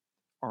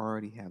 I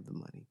already have the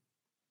money.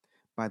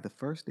 By the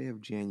first day of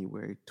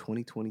January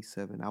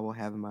 2027, I will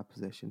have in my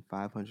possession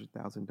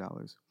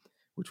 $500,000,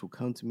 which will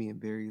come to me in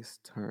various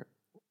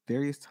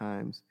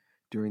times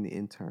during the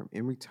interim.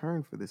 In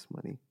return for this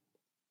money,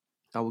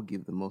 I will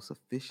give the most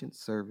efficient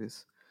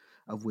service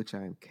of which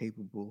I am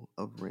capable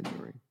of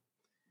rendering.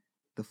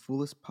 The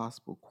fullest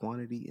possible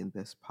quantity and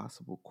best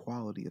possible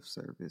quality of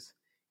service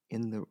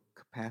in the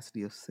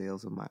capacity of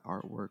sales of my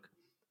artwork,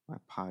 my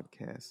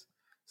podcasts,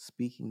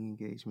 speaking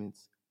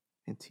engagements,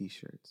 and t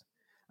shirts.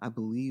 I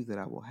believe that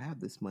I will have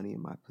this money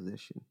in my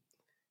possession.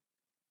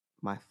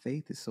 My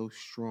faith is so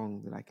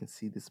strong that I can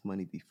see this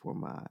money before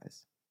my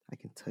eyes. I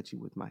can touch it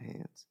with my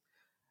hands.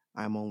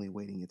 I'm only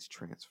waiting its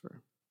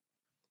transfer.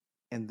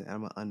 And then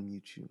I'm gonna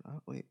unmute you.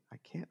 Oh, wait, I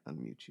can't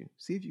unmute you.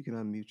 See if you can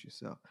unmute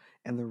yourself.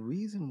 And the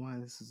reason why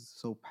this is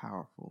so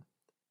powerful,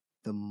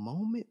 the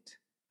moment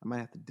I might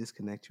have to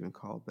disconnect you and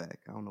call back.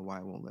 I don't know why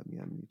it won't let me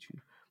unmute you.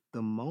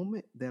 The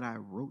moment that I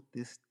wrote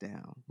this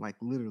down, like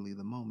literally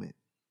the moment,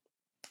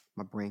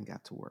 my brain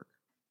got to work.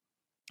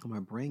 My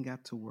brain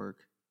got to work.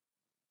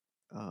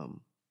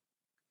 Um,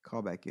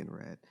 Call back in,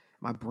 Rad.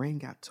 My brain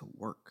got to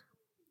work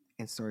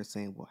and started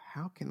saying, well,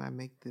 how can I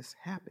make this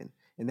happen?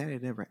 And that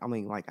had never, I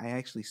mean, like I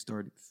actually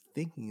started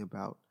thinking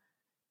about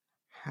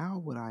how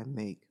would I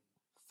make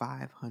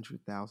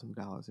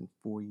 $500,000 in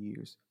 4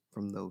 years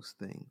from those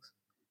things?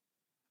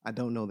 I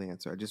don't know the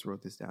answer. I just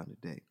wrote this down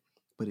today,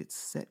 but it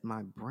set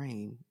my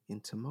brain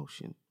into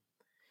motion.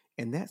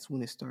 And that's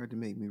when it started to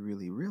make me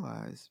really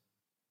realize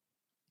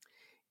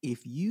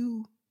if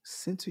you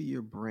center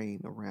your brain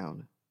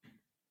around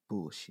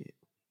bullshit,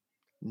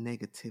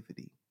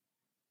 negativity,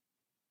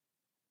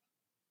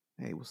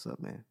 hey, what's up,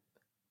 man?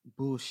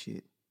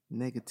 Bullshit,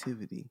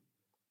 negativity,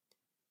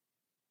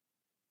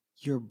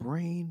 your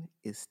brain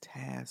is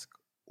task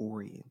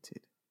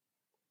oriented.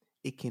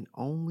 It can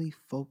only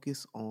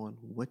focus on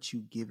what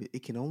you give it.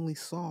 It can only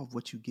solve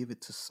what you give it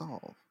to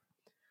solve.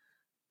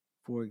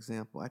 For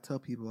example, I tell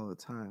people all the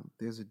time,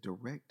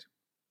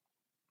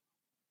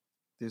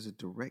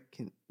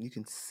 you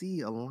can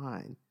see a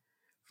line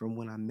from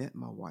when I met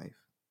my wife,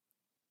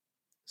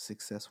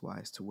 success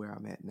wise, to where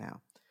I'm at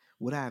now.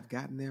 Would I have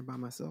gotten there by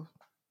myself?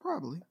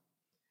 Probably.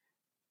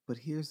 But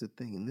here's the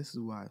thing, and this is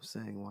why I'm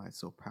saying why it's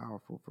so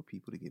powerful for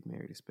people to get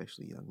married,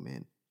 especially young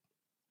men.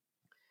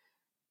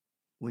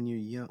 When you're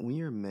young, when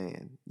you're a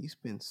man, you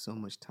spend so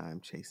much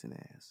time chasing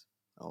ass.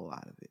 A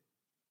lot of it.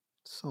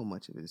 So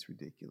much of it is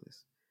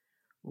ridiculous.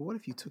 Well, what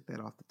if you took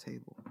that off the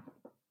table?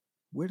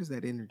 Where does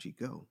that energy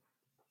go?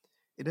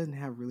 It doesn't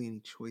have really any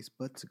choice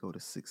but to go to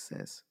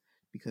success.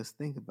 Because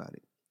think about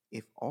it.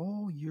 If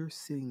all you're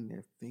sitting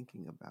there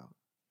thinking about,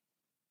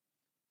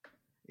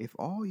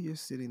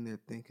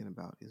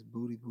 is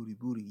booty, booty,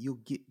 booty, you'll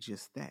get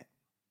just that.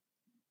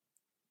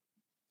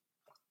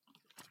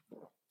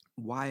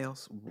 Why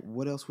else?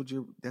 What else would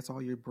that's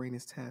all your brain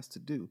is tasked to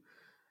do.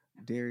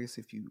 Darius,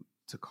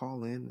 to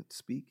call in and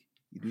speak,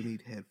 you do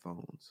need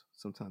headphones.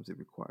 Sometimes it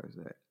requires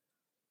that.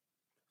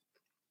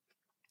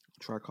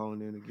 Try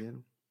calling in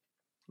again.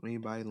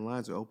 Anybody, the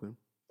lines are open.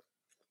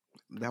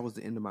 That was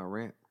the end of my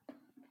rant.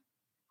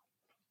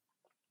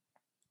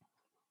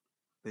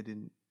 I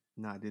didn't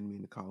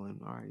mean to call in.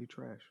 All right, you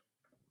trash.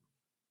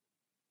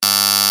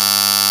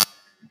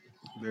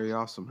 Very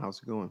awesome. How's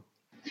it going?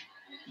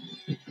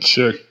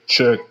 Check.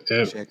 Check.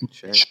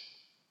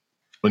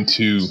 1,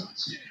 2.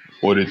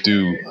 What it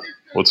do?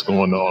 What's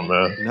going on,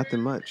 man?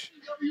 Nothing much.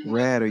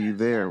 Rad, are you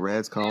there?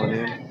 Rad's calling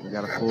in. We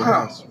got a full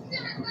house.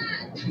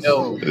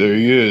 No. There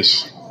he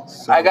is.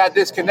 I got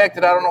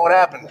disconnected. I don't know what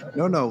happened.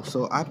 No.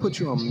 So I put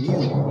you on mute,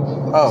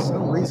 but for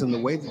some reason, the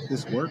way that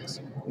this works,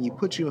 when you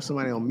put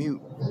somebody on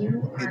mute,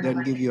 it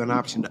doesn't give you an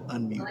option to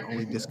unmute,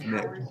 only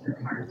disconnect.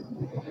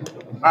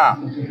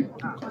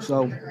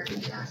 So,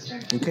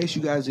 in case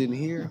you guys didn't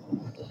hear,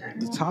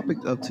 the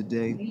topic of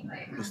today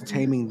is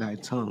taming thy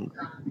tongue.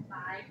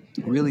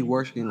 Really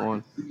working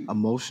on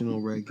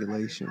emotional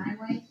regulation.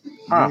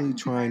 Really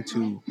trying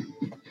to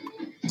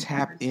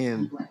tap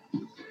in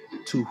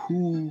to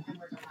who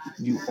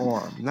you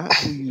are, not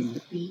who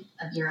you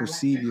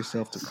perceive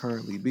yourself to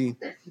currently be.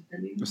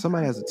 If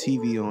somebody has a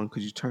TV on,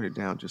 could you turn it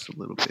down just a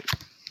little bit?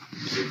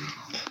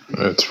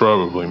 That's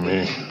probably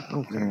me.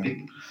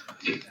 Okay.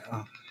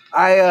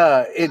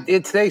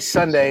 Today's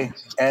Sunday,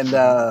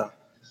 and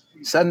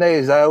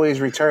Sundays I always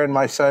return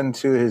my son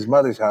to his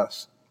mother's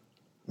house.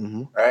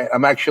 Mm-hmm. Right.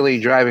 I'm actually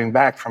driving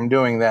back from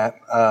doing that,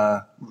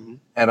 Mm-hmm.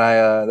 and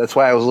I that's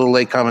why I was a little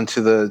late coming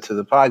to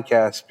the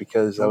podcast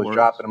because I No was worries.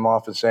 dropping them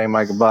off and saying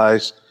my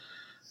goodbyes.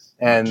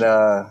 And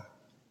Gotcha.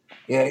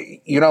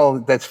 yeah,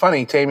 that's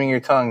funny. Taming your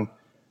tongue.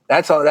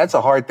 That's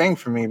a hard thing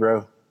for me,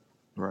 bro.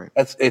 Right.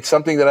 It's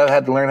something that I've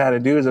had to learn how to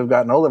do as I've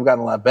gotten older. I've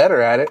gotten a lot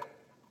better at it,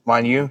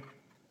 mind you.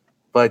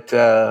 But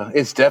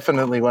it's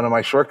definitely one of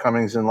my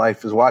shortcomings in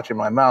life is watching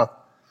my mouth.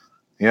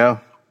 You know,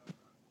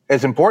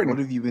 it's important.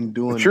 What have you been But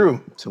doing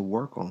true. to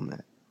work on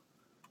that?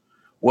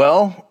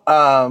 Well,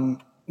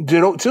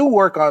 to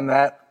work on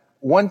that,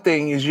 one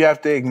thing is you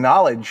have to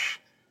acknowledge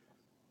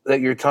that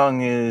your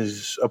tongue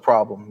is a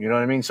problem. You know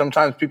what I mean?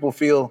 Sometimes people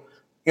feel,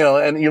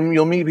 and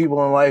you'll meet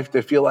people in life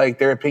that feel like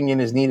their opinion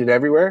is needed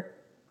everywhere.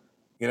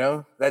 You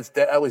know,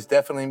 that was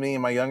definitely me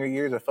in my younger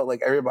years. I felt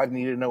like everybody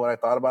needed to know what I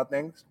thought about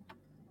things.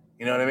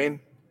 You know what I mean?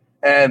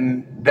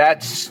 And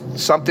that's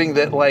something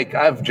that like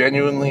I've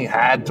genuinely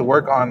had to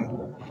work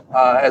on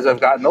as I've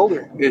gotten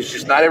older. It's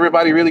just not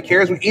everybody really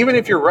cares. Even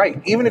if you're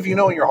right, even if you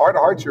know in your heart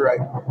of hearts you're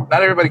right,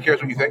 not everybody cares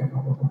what you think.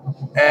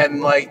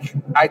 And like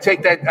I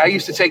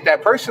used to take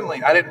that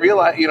personally. I didn't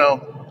realize,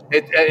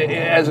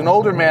 as an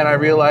older man, I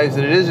realized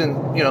that it isn't,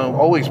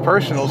 always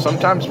personal.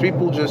 Sometimes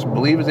people just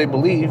believe as they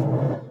believe,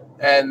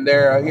 and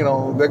they're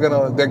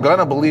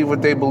gonna believe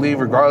what they believe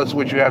regardless of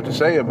what you have to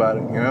say about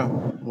it.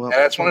 Well, And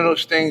that's one of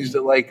those things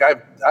that like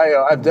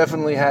I've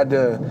definitely had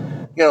to,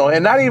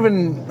 and not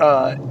even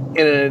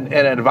in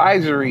an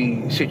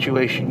advisory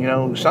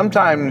situation.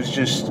 Sometimes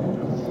just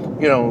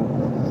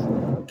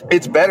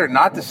it's better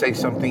not to say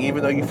something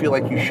even though you feel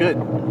like you should,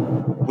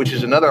 which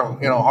is another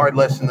hard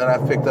lesson that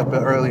I've picked up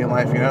early in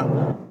life.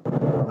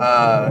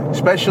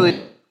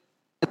 Especially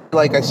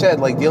like I said,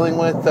 like dealing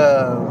with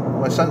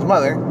my son's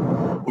mother.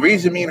 The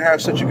reason me and her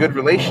have such a good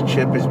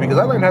relationship is because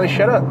I learned how to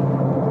shut up.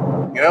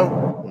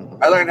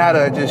 I learned how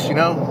to just,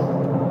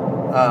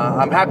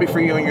 I'm happy for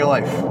you in your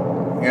life.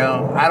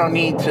 I don't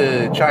need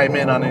to chime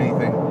in on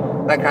anything,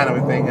 that kind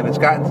of a thing. And it's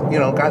gotten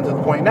to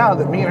the point now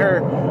that me and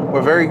her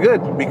were very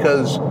good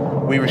because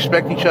we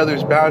respect each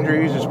other's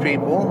boundaries as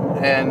people,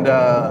 and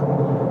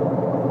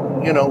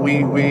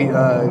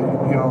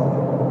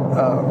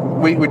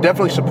we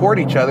definitely support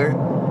each other,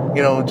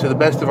 to the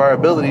best of our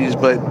abilities.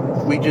 But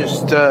we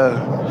just,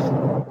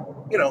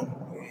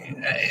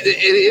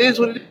 it is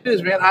what it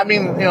is, man. I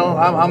mean,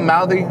 I'm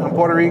mouthy. I'm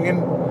Puerto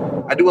Rican.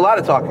 I do a lot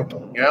of talking.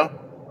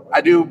 I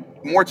do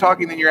more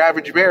talking than your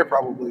average bear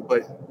probably,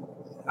 but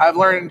I've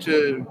learned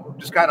to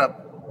just kind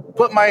of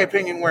put my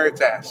opinion where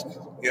it's asked.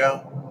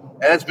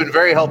 And it's been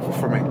very helpful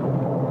for me.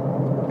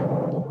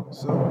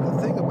 so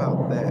the thing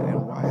about that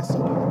and why it's so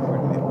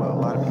important, and what a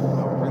lot of people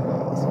don't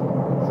realize,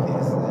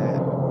 is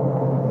that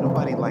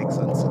nobody likes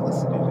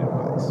unsolicited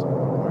advice,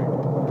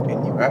 right?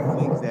 And you would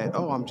think that,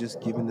 oh, I'm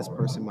just giving this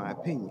person my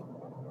opinion.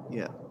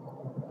 Yeah.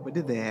 But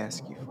did they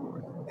ask you for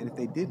it? And if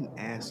they didn't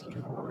ask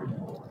you for it,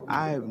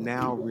 I've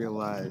now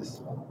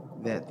realized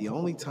that the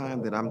only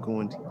time that I'm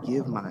going to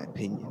give my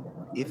opinion,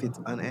 if it's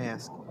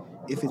unasked,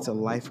 if it's a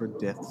life or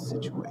death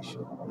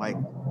situation, like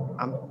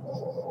I'm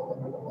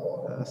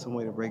some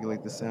way to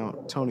regulate the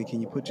sound. Tony, can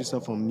you put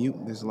yourself on mute?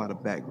 There's a lot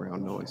of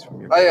background noise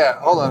from your. Oh yeah,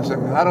 hold on a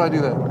second. How do I do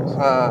that?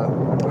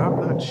 I'm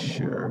not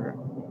sure.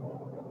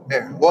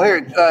 Here. Well,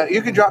 here,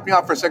 you can drop me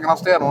off for a second. I'll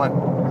stay on the line.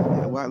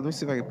 Yeah, well, let me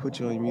see if I can put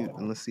you on mute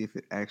and let's see if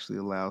it actually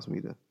allows me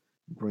to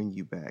bring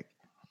you back.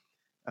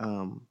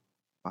 Bottom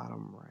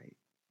right.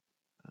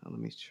 Let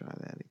me try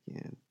that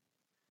again.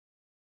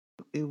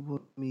 It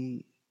will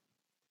me.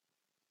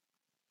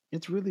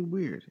 It's really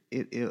weird.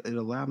 It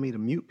allowed me to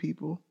mute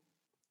people,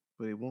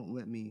 but it won't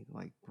let me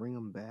like bring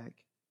them back.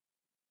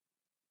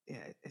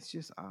 Yeah, it's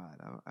just odd.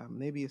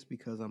 Maybe it's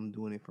because I'm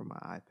doing it from my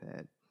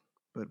iPad,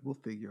 but we'll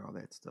figure all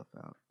that stuff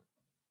out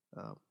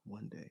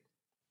one day,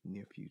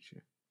 near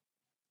future.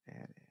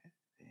 Yeah,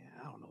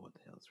 I don't know what the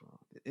hell's wrong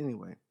with it.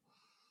 Anyway,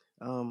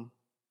 um,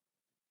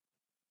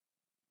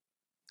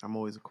 I'm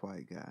always a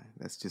quiet guy.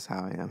 That's just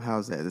how I am.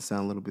 How's that? Does it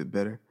sound a little bit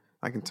better?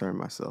 I can turn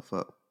myself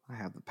up. I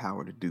have the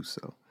power to do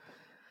so.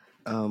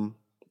 Um,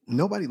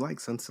 Nobody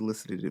likes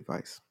unsolicited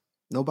advice.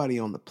 Nobody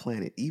on the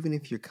planet, even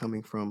if you're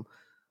coming from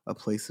a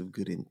place of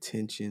good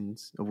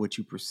intentions, of what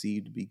you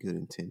perceive to be good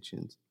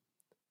intentions,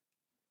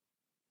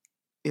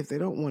 if they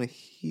don't want to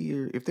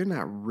hear, if they're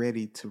not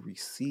ready to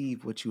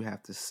receive what you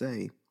have to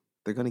say,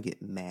 they're going to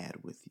get mad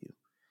with you.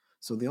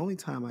 So the only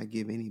time I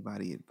give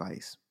anybody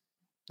advice,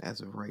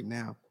 as of right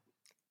now,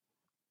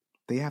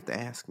 they have to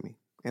ask me.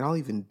 And I'll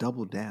even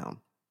double down.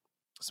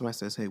 Somebody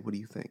says, hey, what do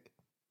you think?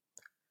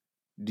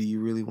 Do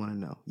you really want to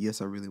know?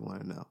 Yes, I really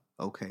want to know.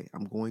 Okay,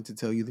 I'm going to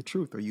tell you the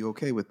truth. Are you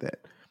okay with that?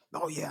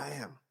 Oh yeah, I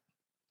am.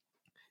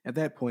 At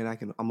that point,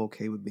 I'm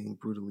okay with being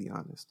brutally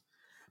honest.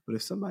 But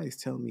if somebody's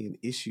telling me an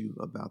issue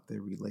about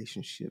their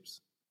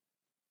relationships,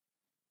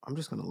 I'm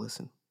just gonna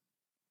listen.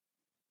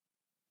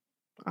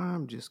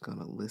 I'm just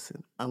gonna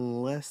listen.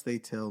 Unless they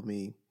tell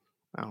me,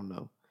 I don't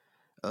know,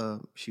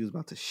 she was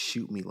about to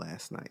shoot me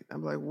last night.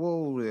 I'm like,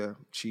 whoa there,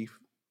 Chief.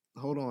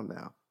 Hold on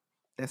now.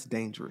 That's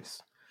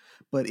dangerous.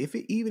 But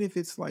even if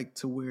it's like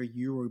to where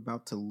you're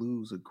about to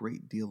lose a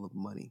great deal of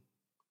money,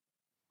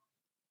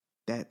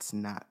 that's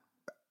not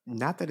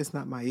that it's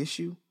not my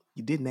issue.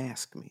 You didn't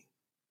ask me.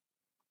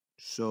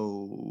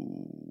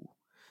 So,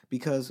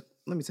 because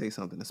let me tell you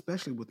something,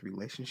 especially with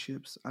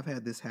relationships, I've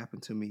had this happen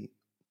to me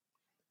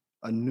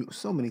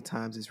so many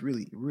times. It's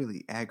really,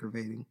 really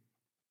aggravating.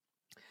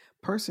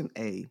 Person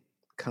A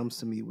comes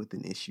to me with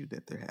an issue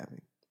that they're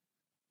having.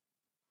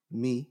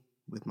 Me,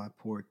 with my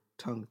poor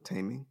tongue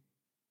taming,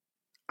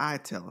 I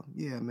tell them,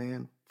 yeah,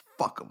 man,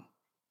 fuck them.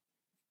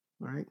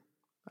 Right?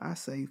 I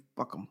say,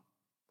 fuck them.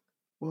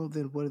 Well,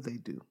 then what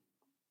do?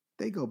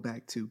 They go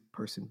back to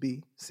person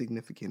B,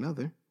 significant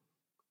other,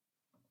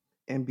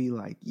 and be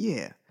like,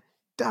 yeah,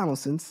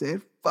 Donaldson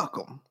said, fuck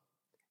them.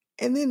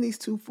 And then these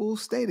two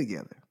fools stay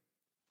together.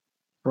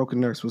 Broken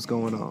Nurse, what's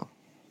going on?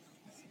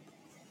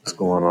 What's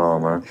going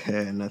on, man?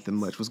 Yeah, nothing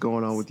much. What's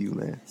going on with you,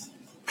 man?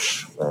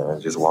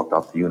 Just walked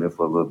off the unit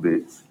for a little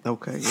bit.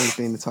 Okay,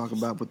 anything to talk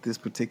about with this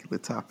particular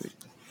topic?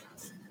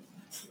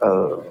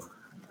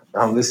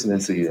 I'm listening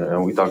to you,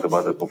 and we talked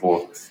about it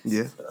before.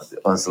 Yeah.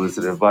 The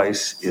unsolicited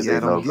advice is Yeah, I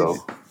a don't give no-go.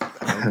 it.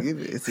 I don't give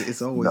it.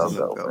 It's always a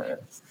no-go, Man.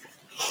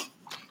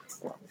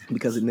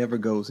 because it never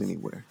goes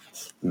anywhere.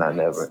 Not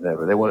never.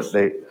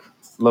 They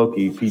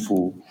low-key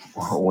people,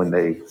 when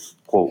they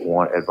quote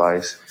want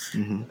advice,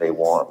 they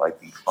want like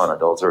the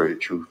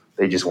unadulterated truth.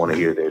 They just want to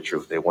hear their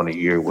truth. They want to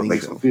hear what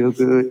makes them feel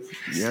good.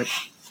 Yep.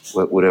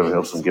 Whatever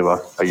helps them give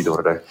out. How you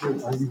doing today? All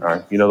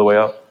right. You know the way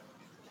out?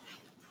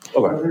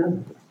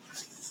 Okay.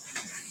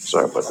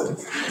 Sorry about that.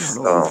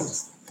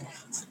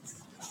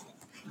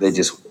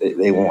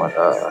 They want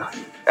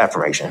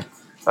affirmation.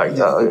 Like,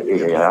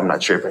 yeah, I'm not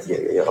tripping.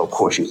 Yeah, of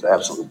course she's an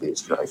absolute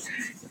bitch. Like,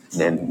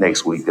 and then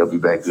next week they'll be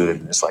back good,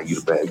 and it's like you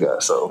the bad guy.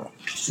 So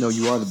no,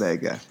 you are the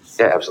bad guy.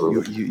 Yeah,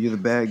 absolutely. You're the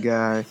bad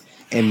guy,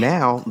 and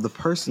now the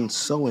person's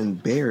so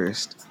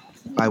embarrassed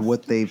by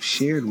what they've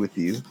shared with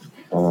you,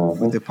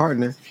 with their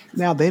partner.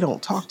 Now they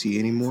don't talk to you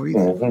anymore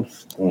either.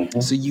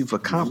 So you've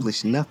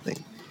accomplished nothing,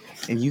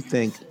 and you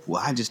think,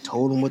 well, I just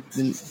told them what.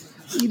 Then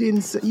you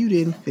didn't. You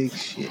didn't fix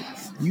shit.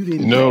 You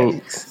didn't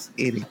fix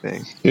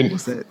anything.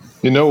 What's that?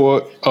 You know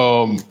what?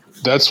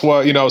 That's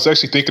why, I was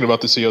actually thinking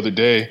about this the other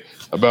day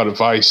about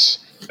advice.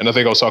 And I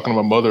think I was talking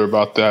to my mother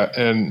about that.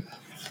 And,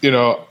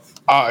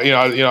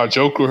 I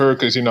joked with her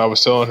because, I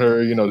was telling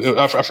her,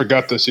 I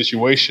forgot the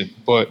situation.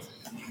 But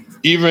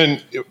even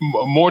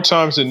more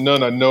times than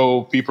none, I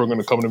know people are going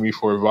to come to me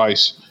for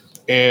advice.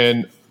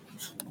 And,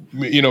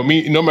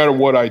 me, no matter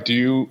what I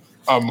do,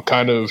 I'm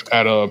kind of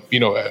at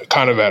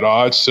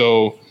odds.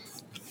 So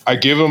I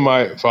give them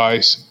my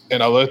advice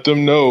and I let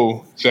them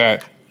know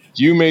that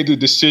you made the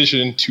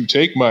decision to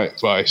take my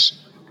advice.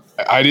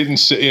 I didn't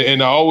say,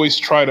 and I always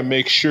try to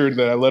make sure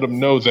that I let them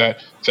know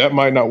that that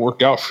might not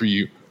work out for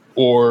you,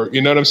 or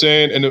you know what I'm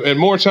saying. And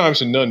more times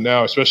than none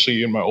now,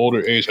 especially in my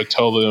older age, I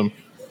tell them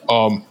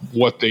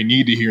what they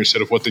need to hear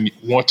instead of what they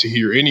want to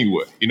hear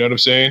anyway. You know what I'm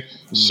saying?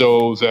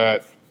 So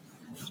that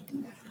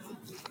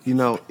you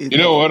know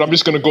what? I'm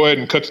just going to go ahead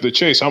and cut to the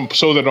chase.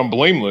 So that I'm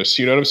blameless.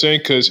 You know what I'm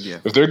saying? Because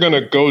if they're going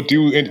to go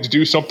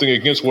do something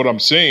against what I'm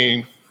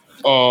saying,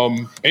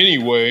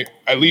 anyway,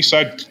 at least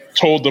I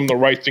told them the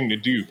right thing to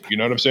do. You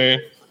know what I'm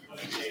saying?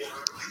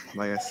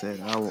 Like I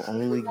said, I will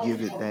only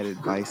give it that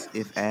advice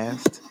if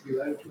asked.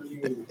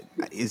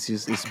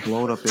 It's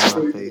blown up in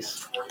my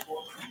face.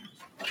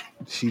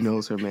 She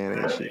knows her man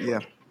ain't shit. Yeah.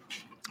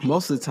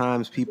 Most of the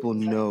times people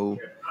know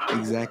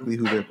exactly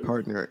who their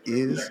partner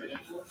is,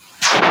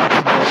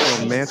 both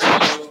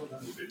romantic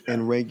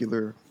and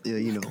regular,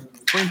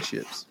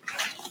 friendships.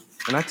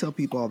 And I tell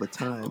people all the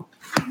time,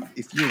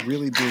 if you're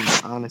really being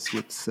honest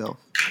with self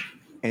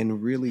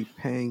and really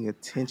paying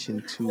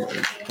attention to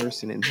a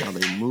person and how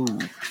they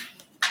move,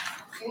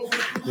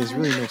 there's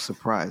really no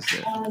surprise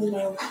there.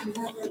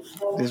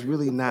 There's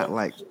really not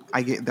like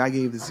I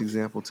gave this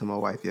example to my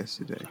wife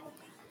yesterday.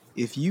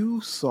 If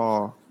you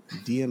saw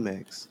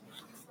DMX,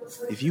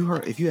 if you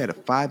had a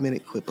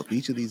 5-minute clip of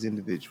each of these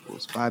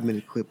individuals,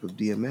 5-minute clip of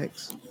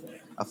DMX,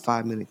 a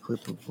 5-minute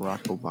clip of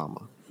Barack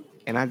Obama,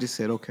 and I just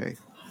said, okay,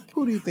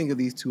 who do you think of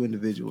these two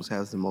individuals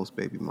has the most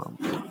baby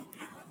mamas?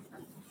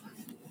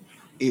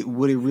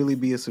 Would it really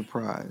be a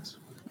surprise?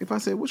 If I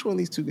said, which one of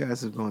these two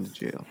guys has gone to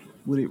jail?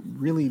 Would it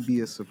really be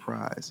a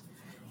surprise?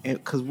 And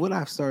because what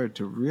I've started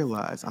to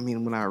realize,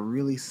 when I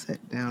really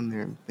sat down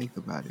there and think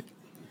about it,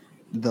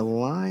 the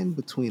line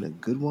between a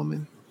good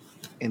woman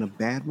and a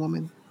bad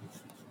woman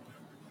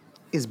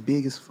is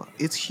big as fuck.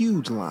 It's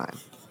huge line.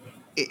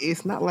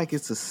 It's not like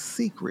it's a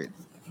secret.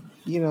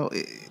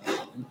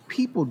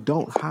 People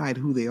don't hide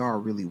who they are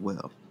really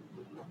well.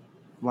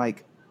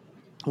 Like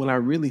when I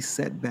really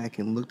sat back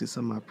and looked at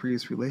some of my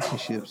previous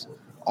relationships,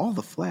 all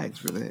the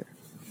flags were there.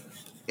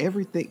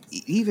 Everything,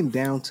 even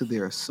down to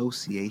their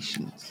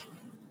associations.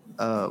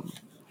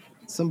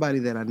 Somebody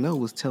that I know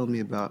was telling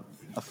me about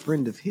a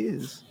friend of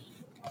his.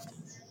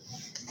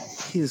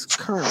 His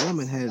current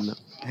woman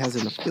has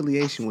an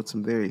affiliation with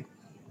some very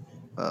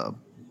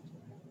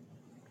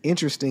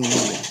interesting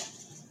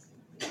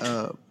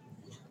women.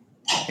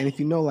 And if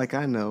you know, like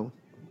I know,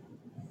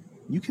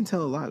 You can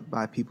tell a lot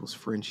by people's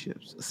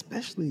friendships,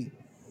 especially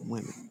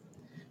women,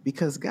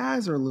 because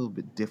guys are a little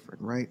bit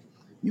different, right?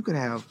 You could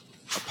have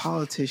a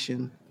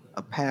politician,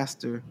 a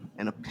pastor,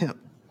 and a pimp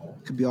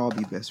could all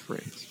be best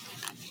friends.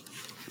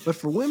 But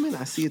for women,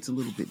 I see it's a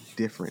little bit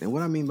different. And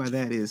what I mean by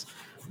that is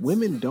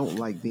women don't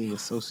like being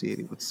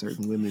associated with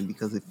certain women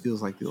because it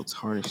feels like they'll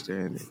tarnish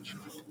their image.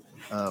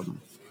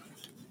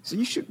 So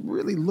you should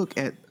really look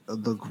at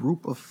the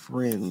group of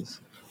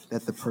friends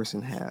that the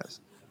person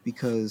has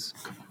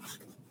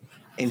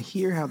and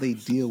hear how they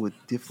deal with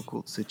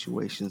difficult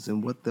situations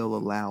and what they'll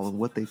allow and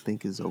what they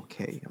think is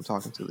okay. I'm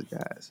talking to the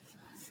guys.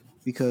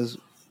 Because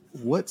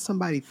what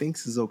somebody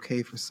thinks is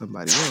okay for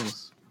somebody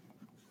else,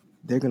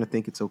 they're going to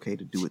think it's okay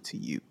to do it to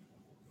you.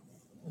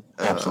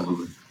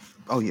 Absolutely.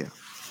 Oh, yeah.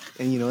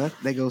 And,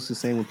 that goes to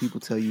saying when people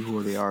tell you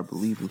who they are,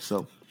 believe them.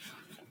 So,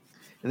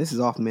 and this is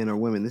off men or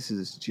women, this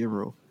is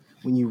general.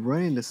 When you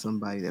run into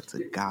somebody that's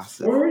a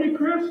gossip,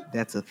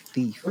 that's a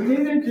thief,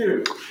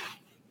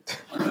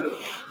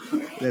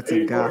 that's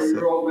a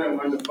gossip,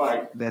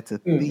 that's a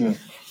thief,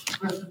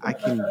 I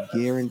can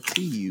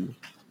guarantee you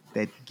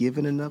that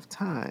given enough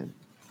time,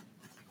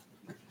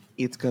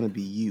 it's going to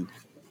be you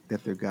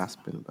that they're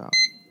gossiping about.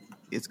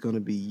 It's going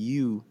to be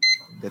you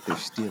that they're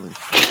stealing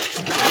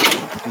from.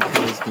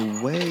 Because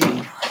the way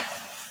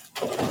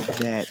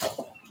that,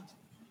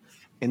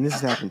 and this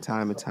has happened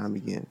time and time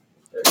again,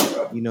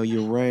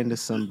 you run into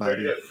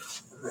somebody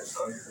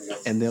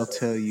and they'll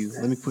tell you,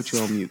 let me put you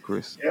on mute,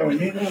 Chris.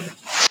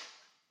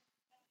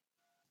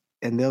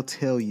 And they'll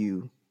tell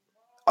you,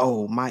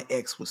 oh, my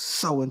ex was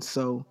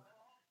so-and-so.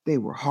 They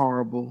were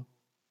horrible.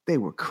 They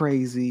were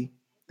crazy.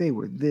 They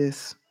were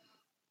this.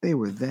 They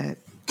were that.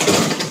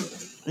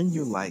 And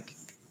you're like,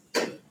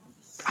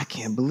 I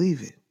can't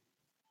believe it.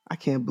 I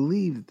can't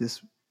believe that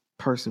this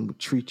person would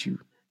treat you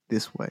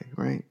this way,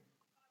 right?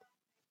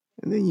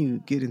 And then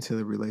you get into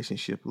the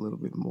relationship a little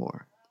bit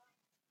more.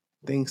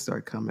 Things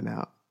start coming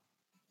out.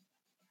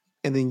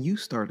 And then you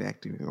start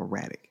acting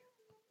erratic.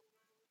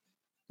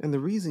 And the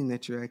reason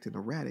that you're acting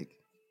erratic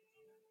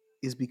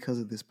is because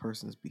of this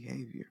person's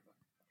behavior.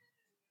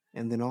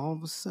 And then all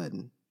of a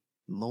sudden,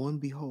 lo and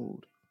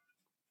behold,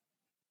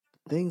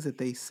 things that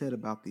they said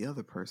about the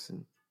other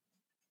person,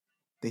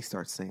 they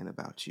start saying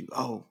about you.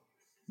 Oh,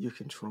 you're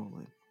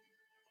controlling.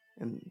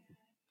 And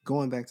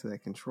going back to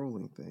that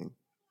controlling thing,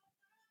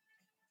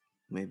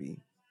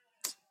 maybe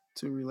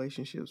 2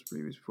 relationships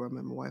previous before I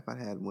met my wife, I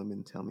had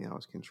women tell me I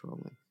was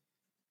controlling.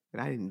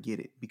 And I didn't get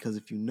it because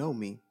if you know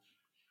me,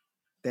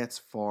 that's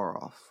far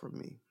off from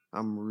me.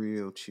 I'm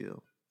real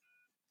chill.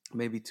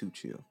 Maybe too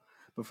chill.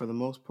 But for the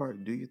most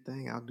part, do your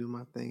thing, I'll do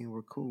my thing, and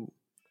we're cool.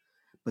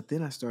 But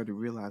then I started to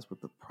realize what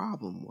the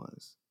problem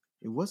was.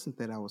 It wasn't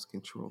that I was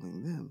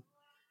controlling them.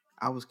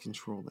 I was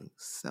controlling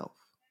self.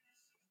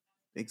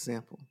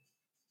 Example.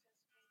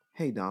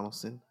 Hey,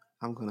 Donaldson,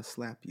 I'm going to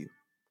slap you.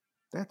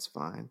 That's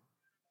fine.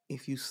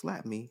 If you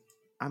slap me,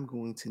 I'm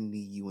going to knee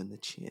you in the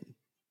chin.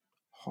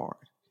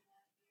 Hard.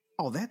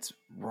 Oh, that's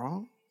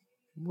wrong.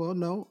 Well,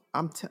 no,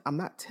 I'm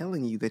not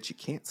telling you that you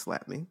can't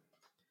slap me.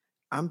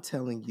 I'm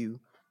telling you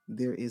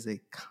there is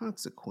a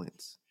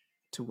consequence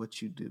to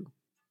what you do,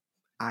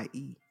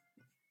 i.e.,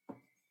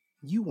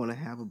 you want to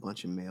have a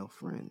bunch of male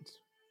friends.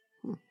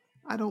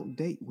 I don't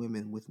date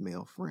women with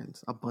male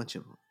friends, a bunch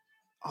of them.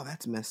 Oh,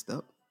 that's messed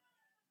up.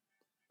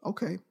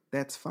 Okay,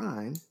 that's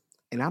fine.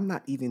 And I'm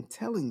not even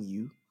telling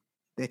you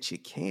that you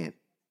can't.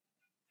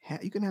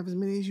 You can have as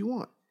many as you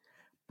want.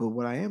 But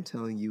what I am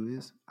telling you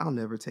is I'll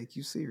never take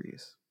you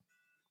serious.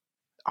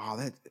 Oh,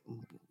 that,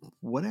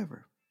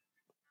 whatever.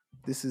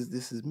 This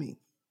is me.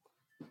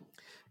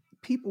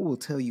 People will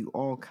tell you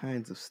all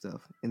kinds of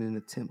stuff in an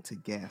attempt to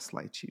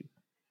gaslight you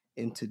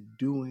into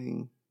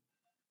doing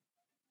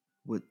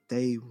what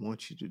they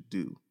want you to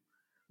do.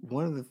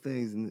 One of the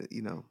things,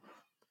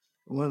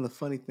 one of the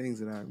funny things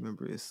that I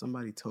remember is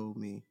somebody told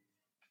me,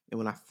 and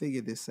when I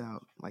figured this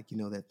out, like,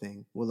 that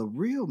thing, well, a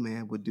real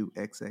man would do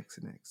X, X,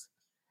 and X.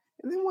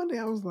 And then one day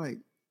I was like,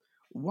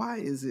 why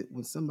is it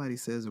when somebody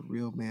says a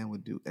real man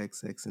would do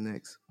X, X, and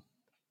X,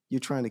 you're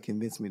trying to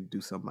convince me to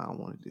do something I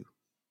don't want to do?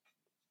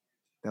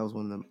 That was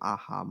one of them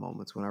aha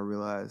moments when I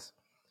realized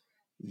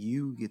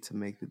you get to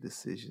make the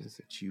decisions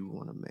that you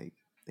want to make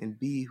and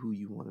be who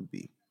you want to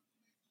be.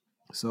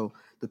 So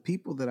the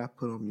people that I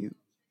put on mute,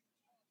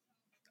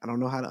 I don't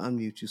know how to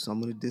unmute you, so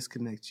I'm going to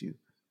disconnect you.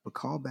 But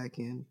call back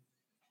in.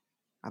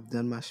 I've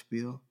done my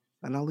spiel,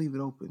 and I'll leave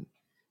it open.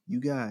 You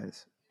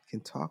guys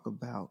can talk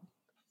about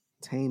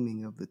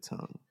taming of the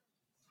tongue.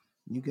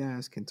 You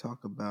guys can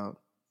talk about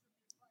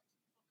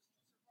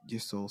your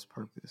soul's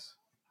purpose.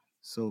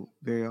 So,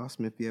 very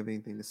awesome. If you have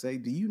anything to say,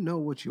 do you know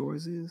what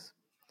yours is?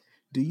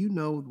 Do you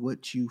know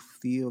what you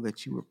feel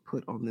that you were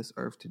put on this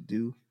earth to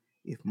do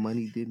if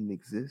money didn't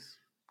exist?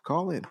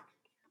 Call in.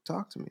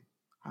 Talk to me.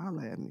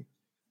 Holla at me.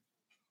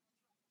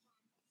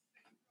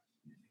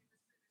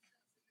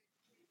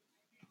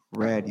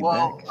 Rad, you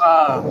back?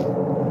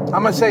 I'm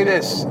gonna say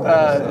this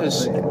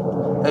as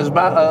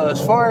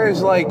far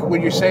as like what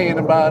you're saying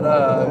about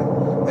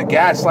the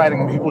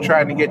gaslighting and people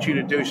trying to get you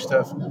to do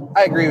stuff.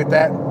 I agree with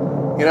that.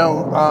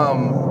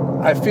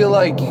 I feel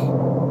like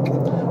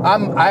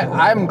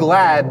I'm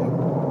glad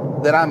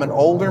that I'm an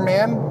older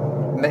man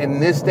in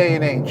this day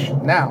and age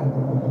now.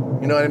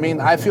 You know what I mean?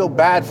 I feel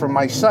bad for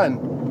my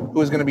son,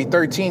 who is going to be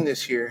 13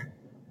 this year,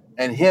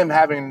 and him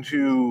having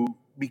to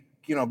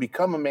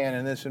become a man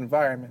in this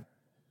environment,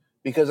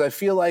 because I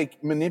feel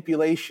like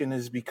manipulation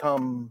has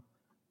become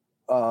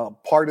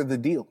part of the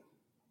deal.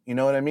 You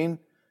know what I mean?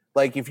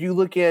 Like if you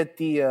look at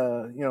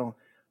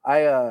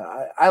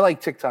I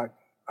like TikTok.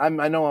 I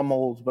know I'm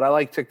old, but I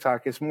like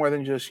TikTok. It's more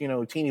than just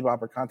teeny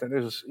bopper content.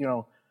 There's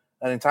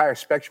an entire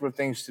spectrum of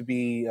things to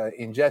be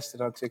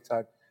ingested on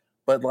TikTok.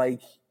 But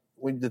like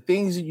with the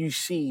things that you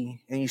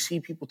see and you see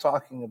people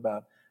talking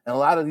about, and a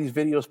lot of these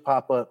videos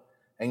pop up,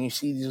 and you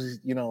see these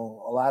a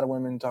lot of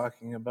women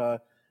talking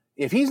about,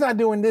 if he's not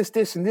doing this,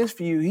 this, and this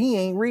for you, he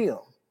ain't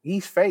real.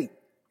 He's fake,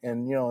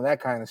 and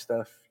that kind of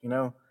stuff.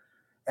 And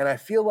I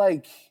feel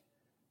like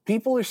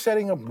people are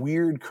setting up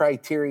weird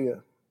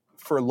criteria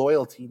for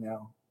loyalty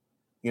now.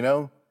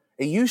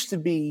 It used to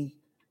be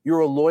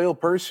you're a loyal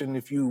person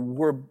if you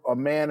were a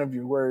man of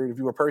your word, if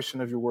you were a person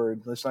of your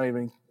word. Let's not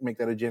even make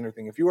that a gender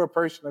thing. If you were a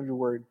person of your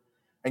word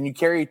and you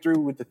carried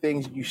through with the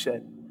things that you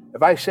said,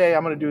 if I say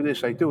I'm going to do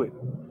this, I do it,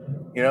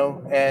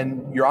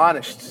 and you're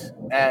honest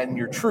and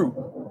you're true.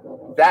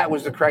 That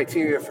was the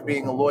criteria for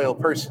being a loyal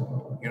person,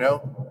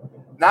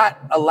 not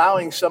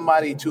allowing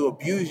somebody to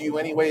abuse you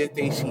any way that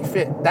they see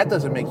fit. That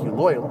doesn't make you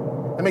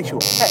loyal. That makes you a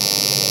pet,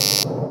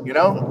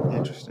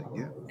 Interesting,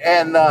 yeah.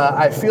 And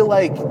I feel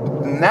like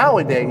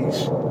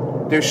nowadays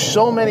there's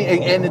so many,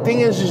 and the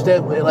thing is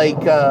that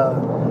like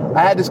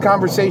I had this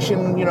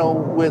conversation,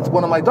 with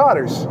one of my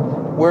daughters,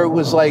 where it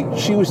was like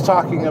she was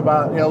talking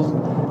about,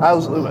 I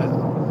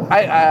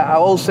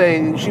will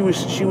say she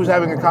was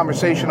having a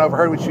conversation. I've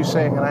heard what she was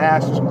saying, and I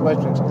asked her some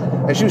questions,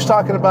 and she was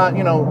talking about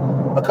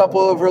a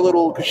couple of her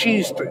little, because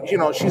she's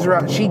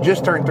around, she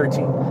just turned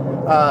 13,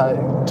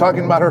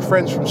 talking about her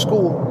friends from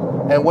school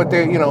and what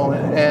they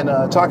and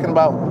talking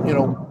about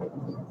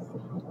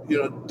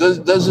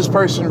does this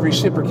person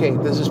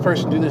reciprocate? Does this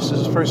person do this?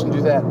 Does this person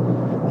do that?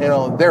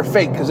 They're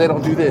fake because they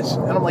don't do this.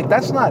 And I'm like,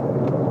 that's not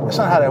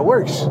how that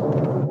works.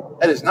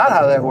 That is not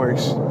how that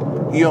works.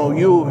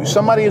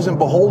 Somebody isn't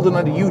beholden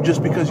unto you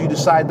just because you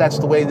decide that's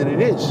the way that it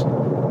is.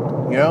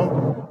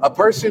 A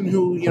person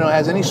who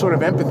has any sort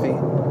of empathy,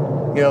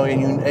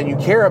 and you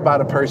care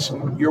about a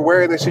person, you're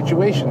aware of their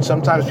situation.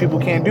 Sometimes people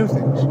can't do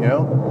things.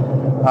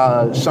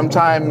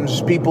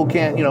 Sometimes people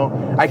can't.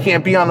 I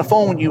can't be on the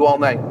phone with you all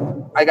night.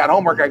 I got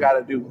homework I got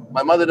to do.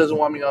 My mother doesn't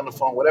want me on the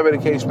phone, whatever the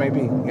case may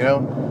be,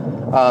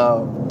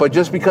 But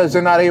just because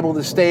they're not able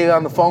to stay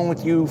on the phone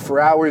with you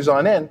for hours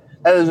on end,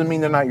 that doesn't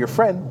mean they're not your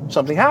friend.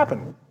 Something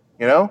happened,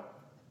 The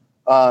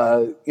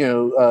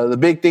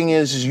big thing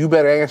is you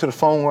better answer the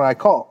phone when I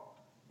call,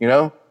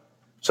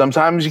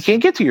 Sometimes you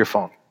can't get to your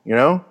phone,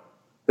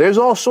 There's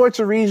all sorts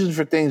of reasons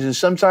for things, and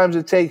sometimes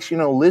it takes,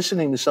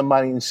 listening to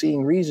somebody and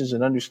seeing reasons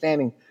and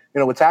understanding,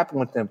 what's happened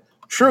with them.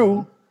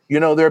 True,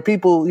 there are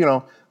people,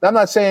 I'm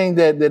not saying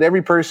that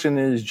every person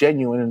is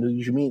genuine and that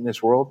you meet in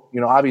this world.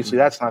 Obviously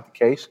that's not the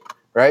case,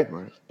 right?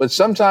 But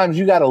sometimes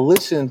you got to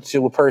listen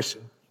to a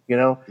person,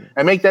 and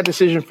make that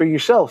decision for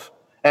yourself.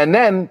 And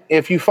then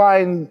if you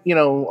find,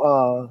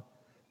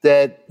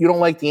 that you don't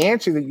like the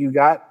answer that you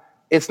got,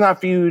 it's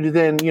not for you to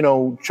then,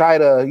 try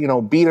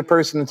to, beat a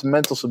person into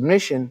mental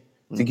submission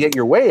to get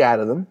your way out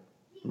of them.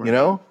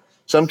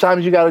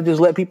 Sometimes you got to just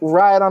let people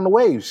ride on the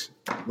waves,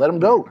 let them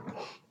go,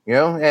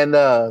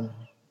 and,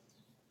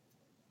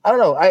 I don't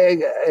know.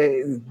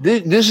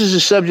 This is a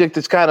subject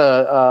that's kind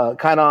of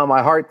on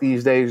my heart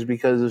these days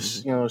because of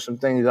some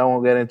things. I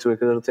won't get into it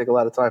because it'll take a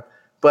lot of time.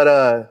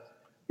 But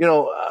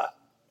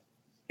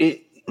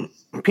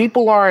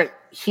people aren't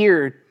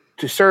here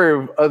to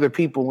serve other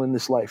people in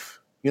this life.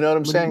 You know what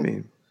I'm saying? Do you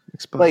mean?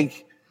 Explain.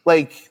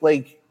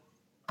 Like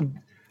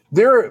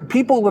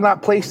people are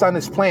not placed on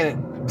this planet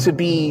to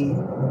be,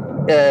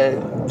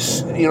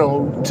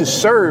 to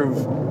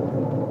serve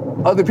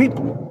other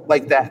people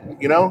like that.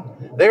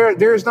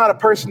 There's not a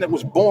person that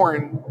was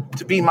born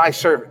to be my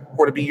servant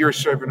or to be your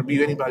servant or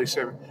be anybody's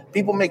servant.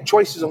 People make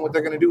choices on what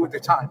they're going to do with their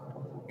time.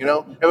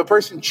 If a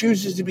person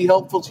chooses to be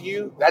helpful to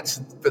you,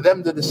 that's for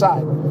them to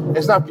decide.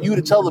 It's not for you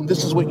to tell them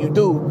this is what you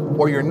do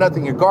or you're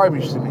nothing, you're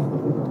garbage to me.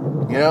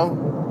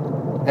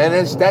 And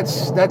that's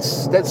I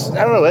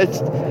don't know.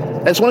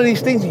 That's one of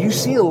these things you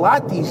see a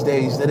lot these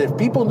days, that if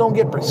people don't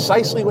get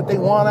precisely what they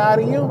want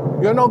out of you,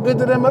 you're no good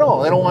to them at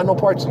all. They don't want no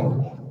parts of you.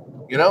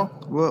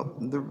 Well,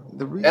 the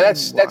reason and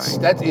that's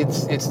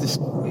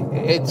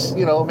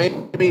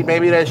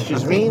maybe that's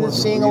just me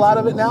that's seeing a lot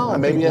of it now,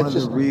 and maybe that's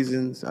just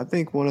I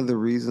think one of the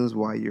reasons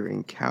why you're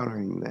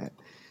encountering that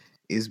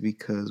is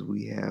because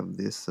we have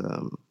this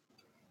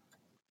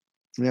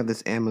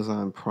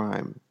Amazon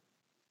Prime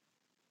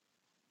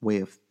way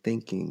of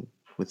thinking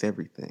with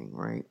everything,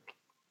 right?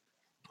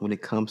 When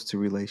it comes to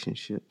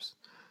relationships,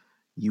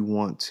 you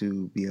want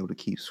to be able to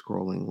keep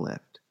scrolling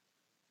left.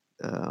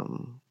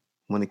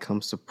 When it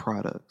comes to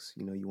products,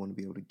 you want to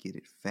be able to get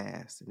it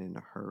fast and in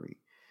a hurry.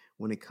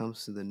 When it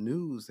comes to the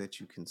news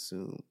that you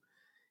consume,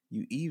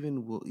 You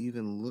even will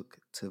even look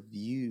to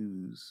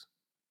views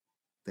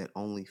that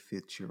only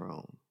fit your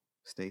own.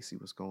 Stacy,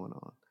 what's going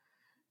on?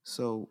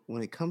 So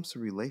when it comes to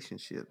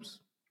relationships,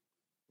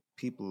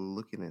 people are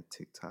looking at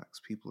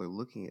TikToks, people are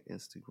looking at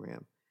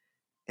Instagram,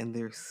 and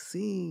they're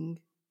seeing,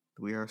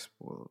 we are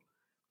spoiled,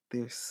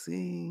 they're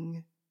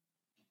seeing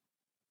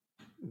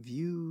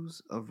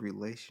views of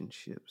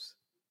relationships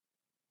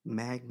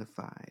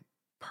magnified,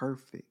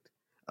 perfect,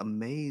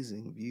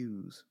 amazing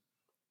views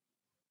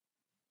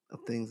of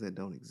things that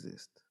don't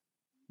exist.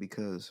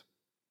 Because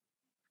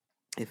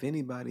if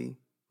anybody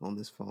on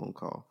this phone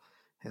call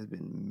has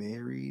been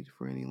married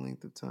for any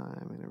length of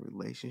time, in a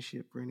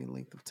relationship for any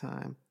length of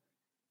time,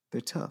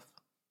 they're tough,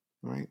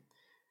 right?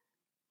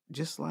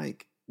 Just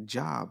like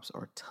jobs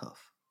are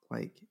tough.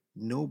 Like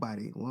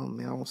nobody, well,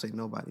 man, I won't say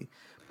nobody,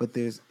 but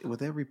there's,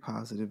 with every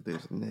positive,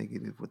 there's a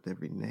negative. With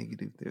every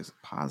negative, there's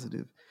a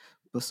positive.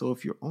 But so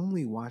if you're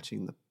only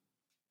watching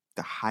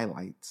the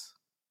highlights,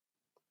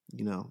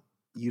 you know,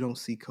 you don't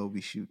see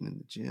Kobe shooting in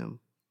the gym,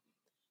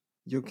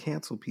 you'll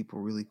cancel people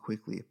really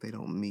quickly if they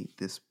don't meet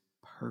this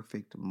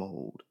perfect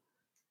mold.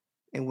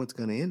 And what's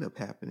going to end up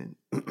happening,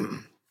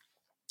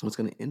 what's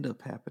going to end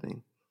up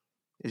happening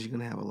is you're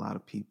going to have a lot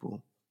of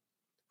people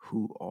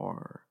who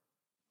are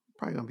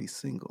probably going to be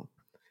single.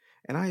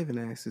 And I even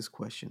asked this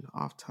question,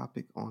 off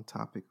topic, on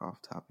topic,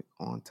 off topic,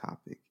 on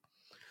topic.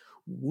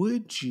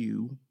 Would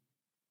you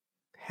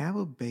have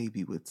a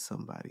baby with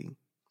somebody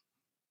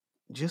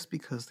just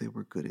because they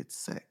were good at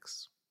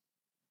sex?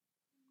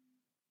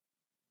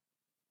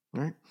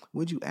 Right?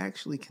 Would you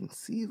actually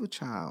conceive a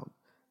child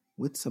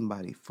with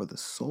somebody for the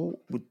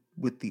sole,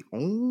 with the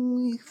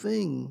only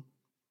thing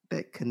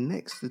that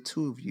connects the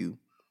two of you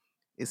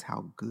is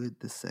how good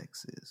the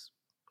sex is?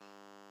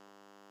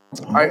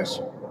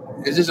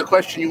 Is this a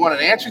question you want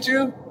an answer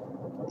to?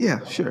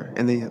 Yeah, sure.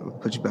 And then I'll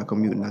put you back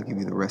on mute and I'll give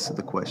you the rest of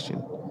the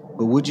question.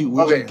 But would you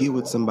get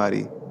with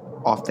somebody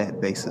off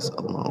that basis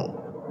alone?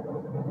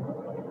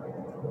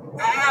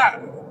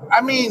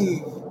 I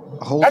mean,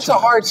 that's a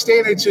hard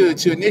standard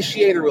to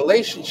initiate a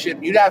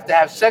relationship. You'd have to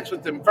have sex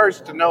with them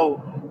first to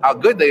know how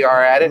good they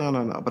are at it.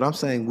 No. But I'm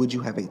saying, would you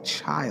have a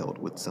child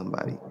with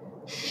somebody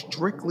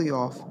strictly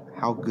off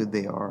how good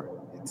they are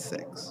at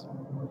sex?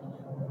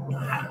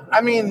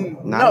 I mean,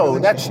 no,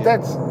 that's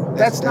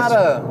not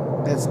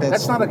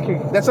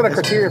a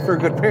criteria for a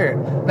good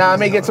parent. Now, I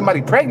may get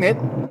somebody pregnant.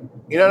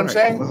 You know what I'm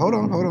saying? But hold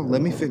on.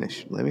 Let me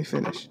finish.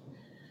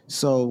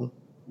 So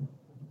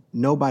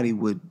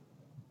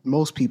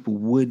most people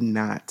would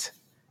not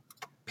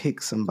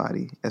pick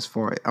somebody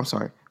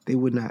they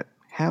would not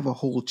have a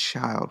whole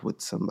child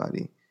with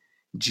somebody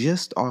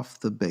just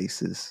off the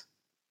basis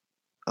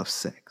of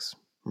sex,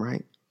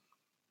 right?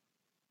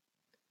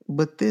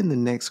 But then the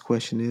next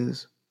question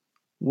is,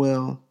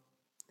 well,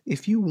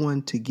 if you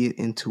want to get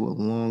into a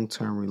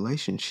long-term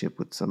relationship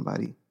with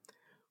somebody,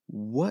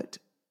 what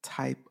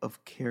type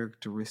of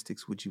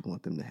characteristics would you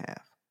want them to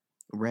have?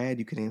 Rad,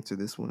 you can answer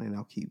this one and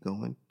I'll keep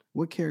going.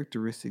 What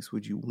characteristics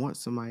would you want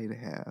somebody to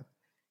have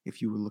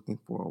if you were looking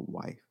for a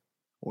wife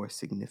or a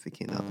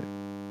significant other?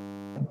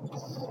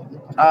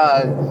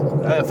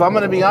 If I'm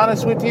going to be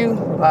honest with you,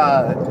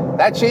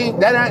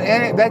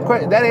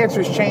 that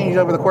answer's changed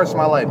over the course of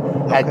my life.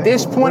 Okay. At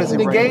this point in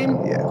the game,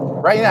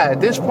 right now, at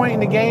this point in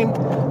the game,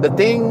 the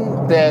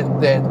thing that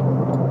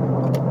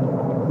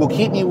will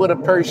keep me with a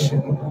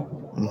person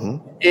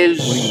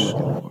is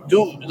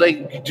do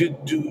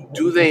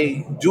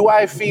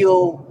I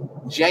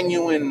feel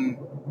genuine,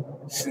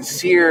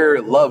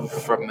 sincere love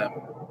from them?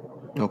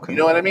 Okay. You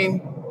know what I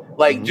mean?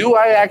 Like, do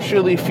I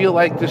actually feel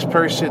like this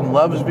person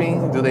loves me?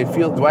 Do I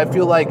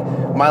feel like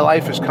my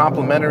life is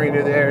complementary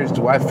to theirs?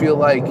 Do I feel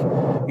like,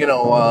 am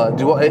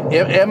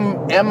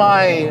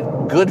I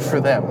good for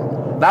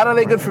them? Not are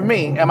they good for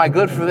me? Am I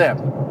good for them?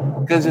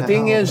 Because the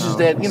thing is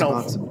that,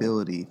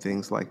 responsibility,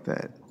 things like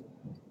that.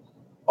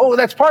 Oh,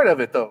 that's part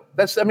of it, though.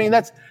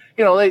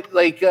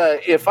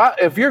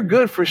 If you're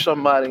good for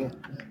somebody,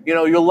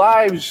 your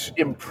lives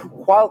your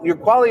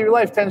quality of your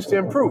life tends to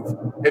improve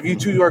if you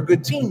two are a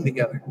good team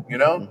together.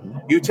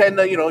 You tend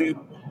to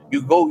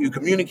you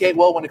communicate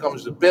well when it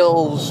comes to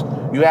bills.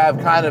 You have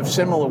kind of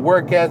similar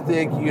work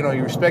ethic.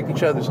 You respect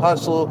each other's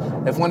hustle.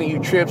 If one of you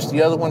trips,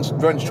 the other one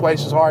runs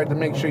twice as hard to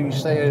make sure you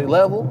stay at a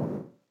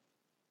level.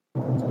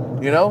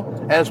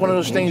 And it's one of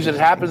those things that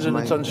happens and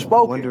it's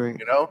unspoken.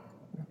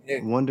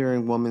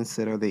 Wondering woman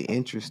said, are they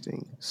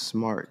interesting,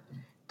 smart,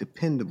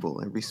 dependable,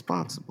 and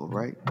responsible,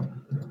 right?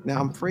 Now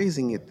I'm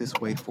phrasing it this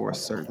way for a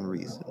certain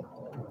reason.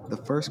 The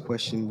first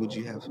question, would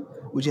you have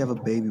a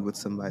baby with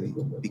somebody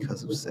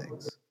because of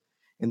sex?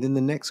 And then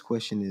the next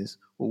question is,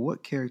 well,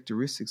 what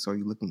characteristics are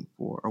you looking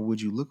for, or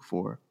would you look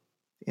for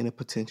in a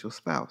potential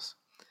spouse?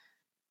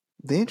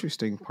 The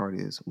interesting part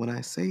is when I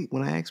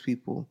ask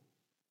people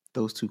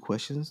those two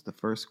questions, the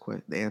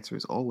answer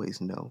is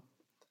always no.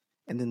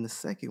 And then the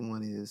second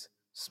one is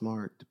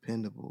smart,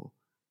 dependable,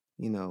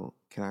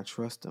 can I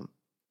trust them?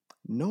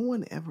 No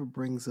one ever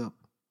brings up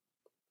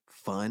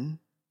fun.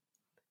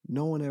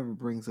 No one ever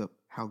brings up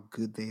how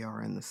good they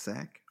are in the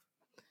sack.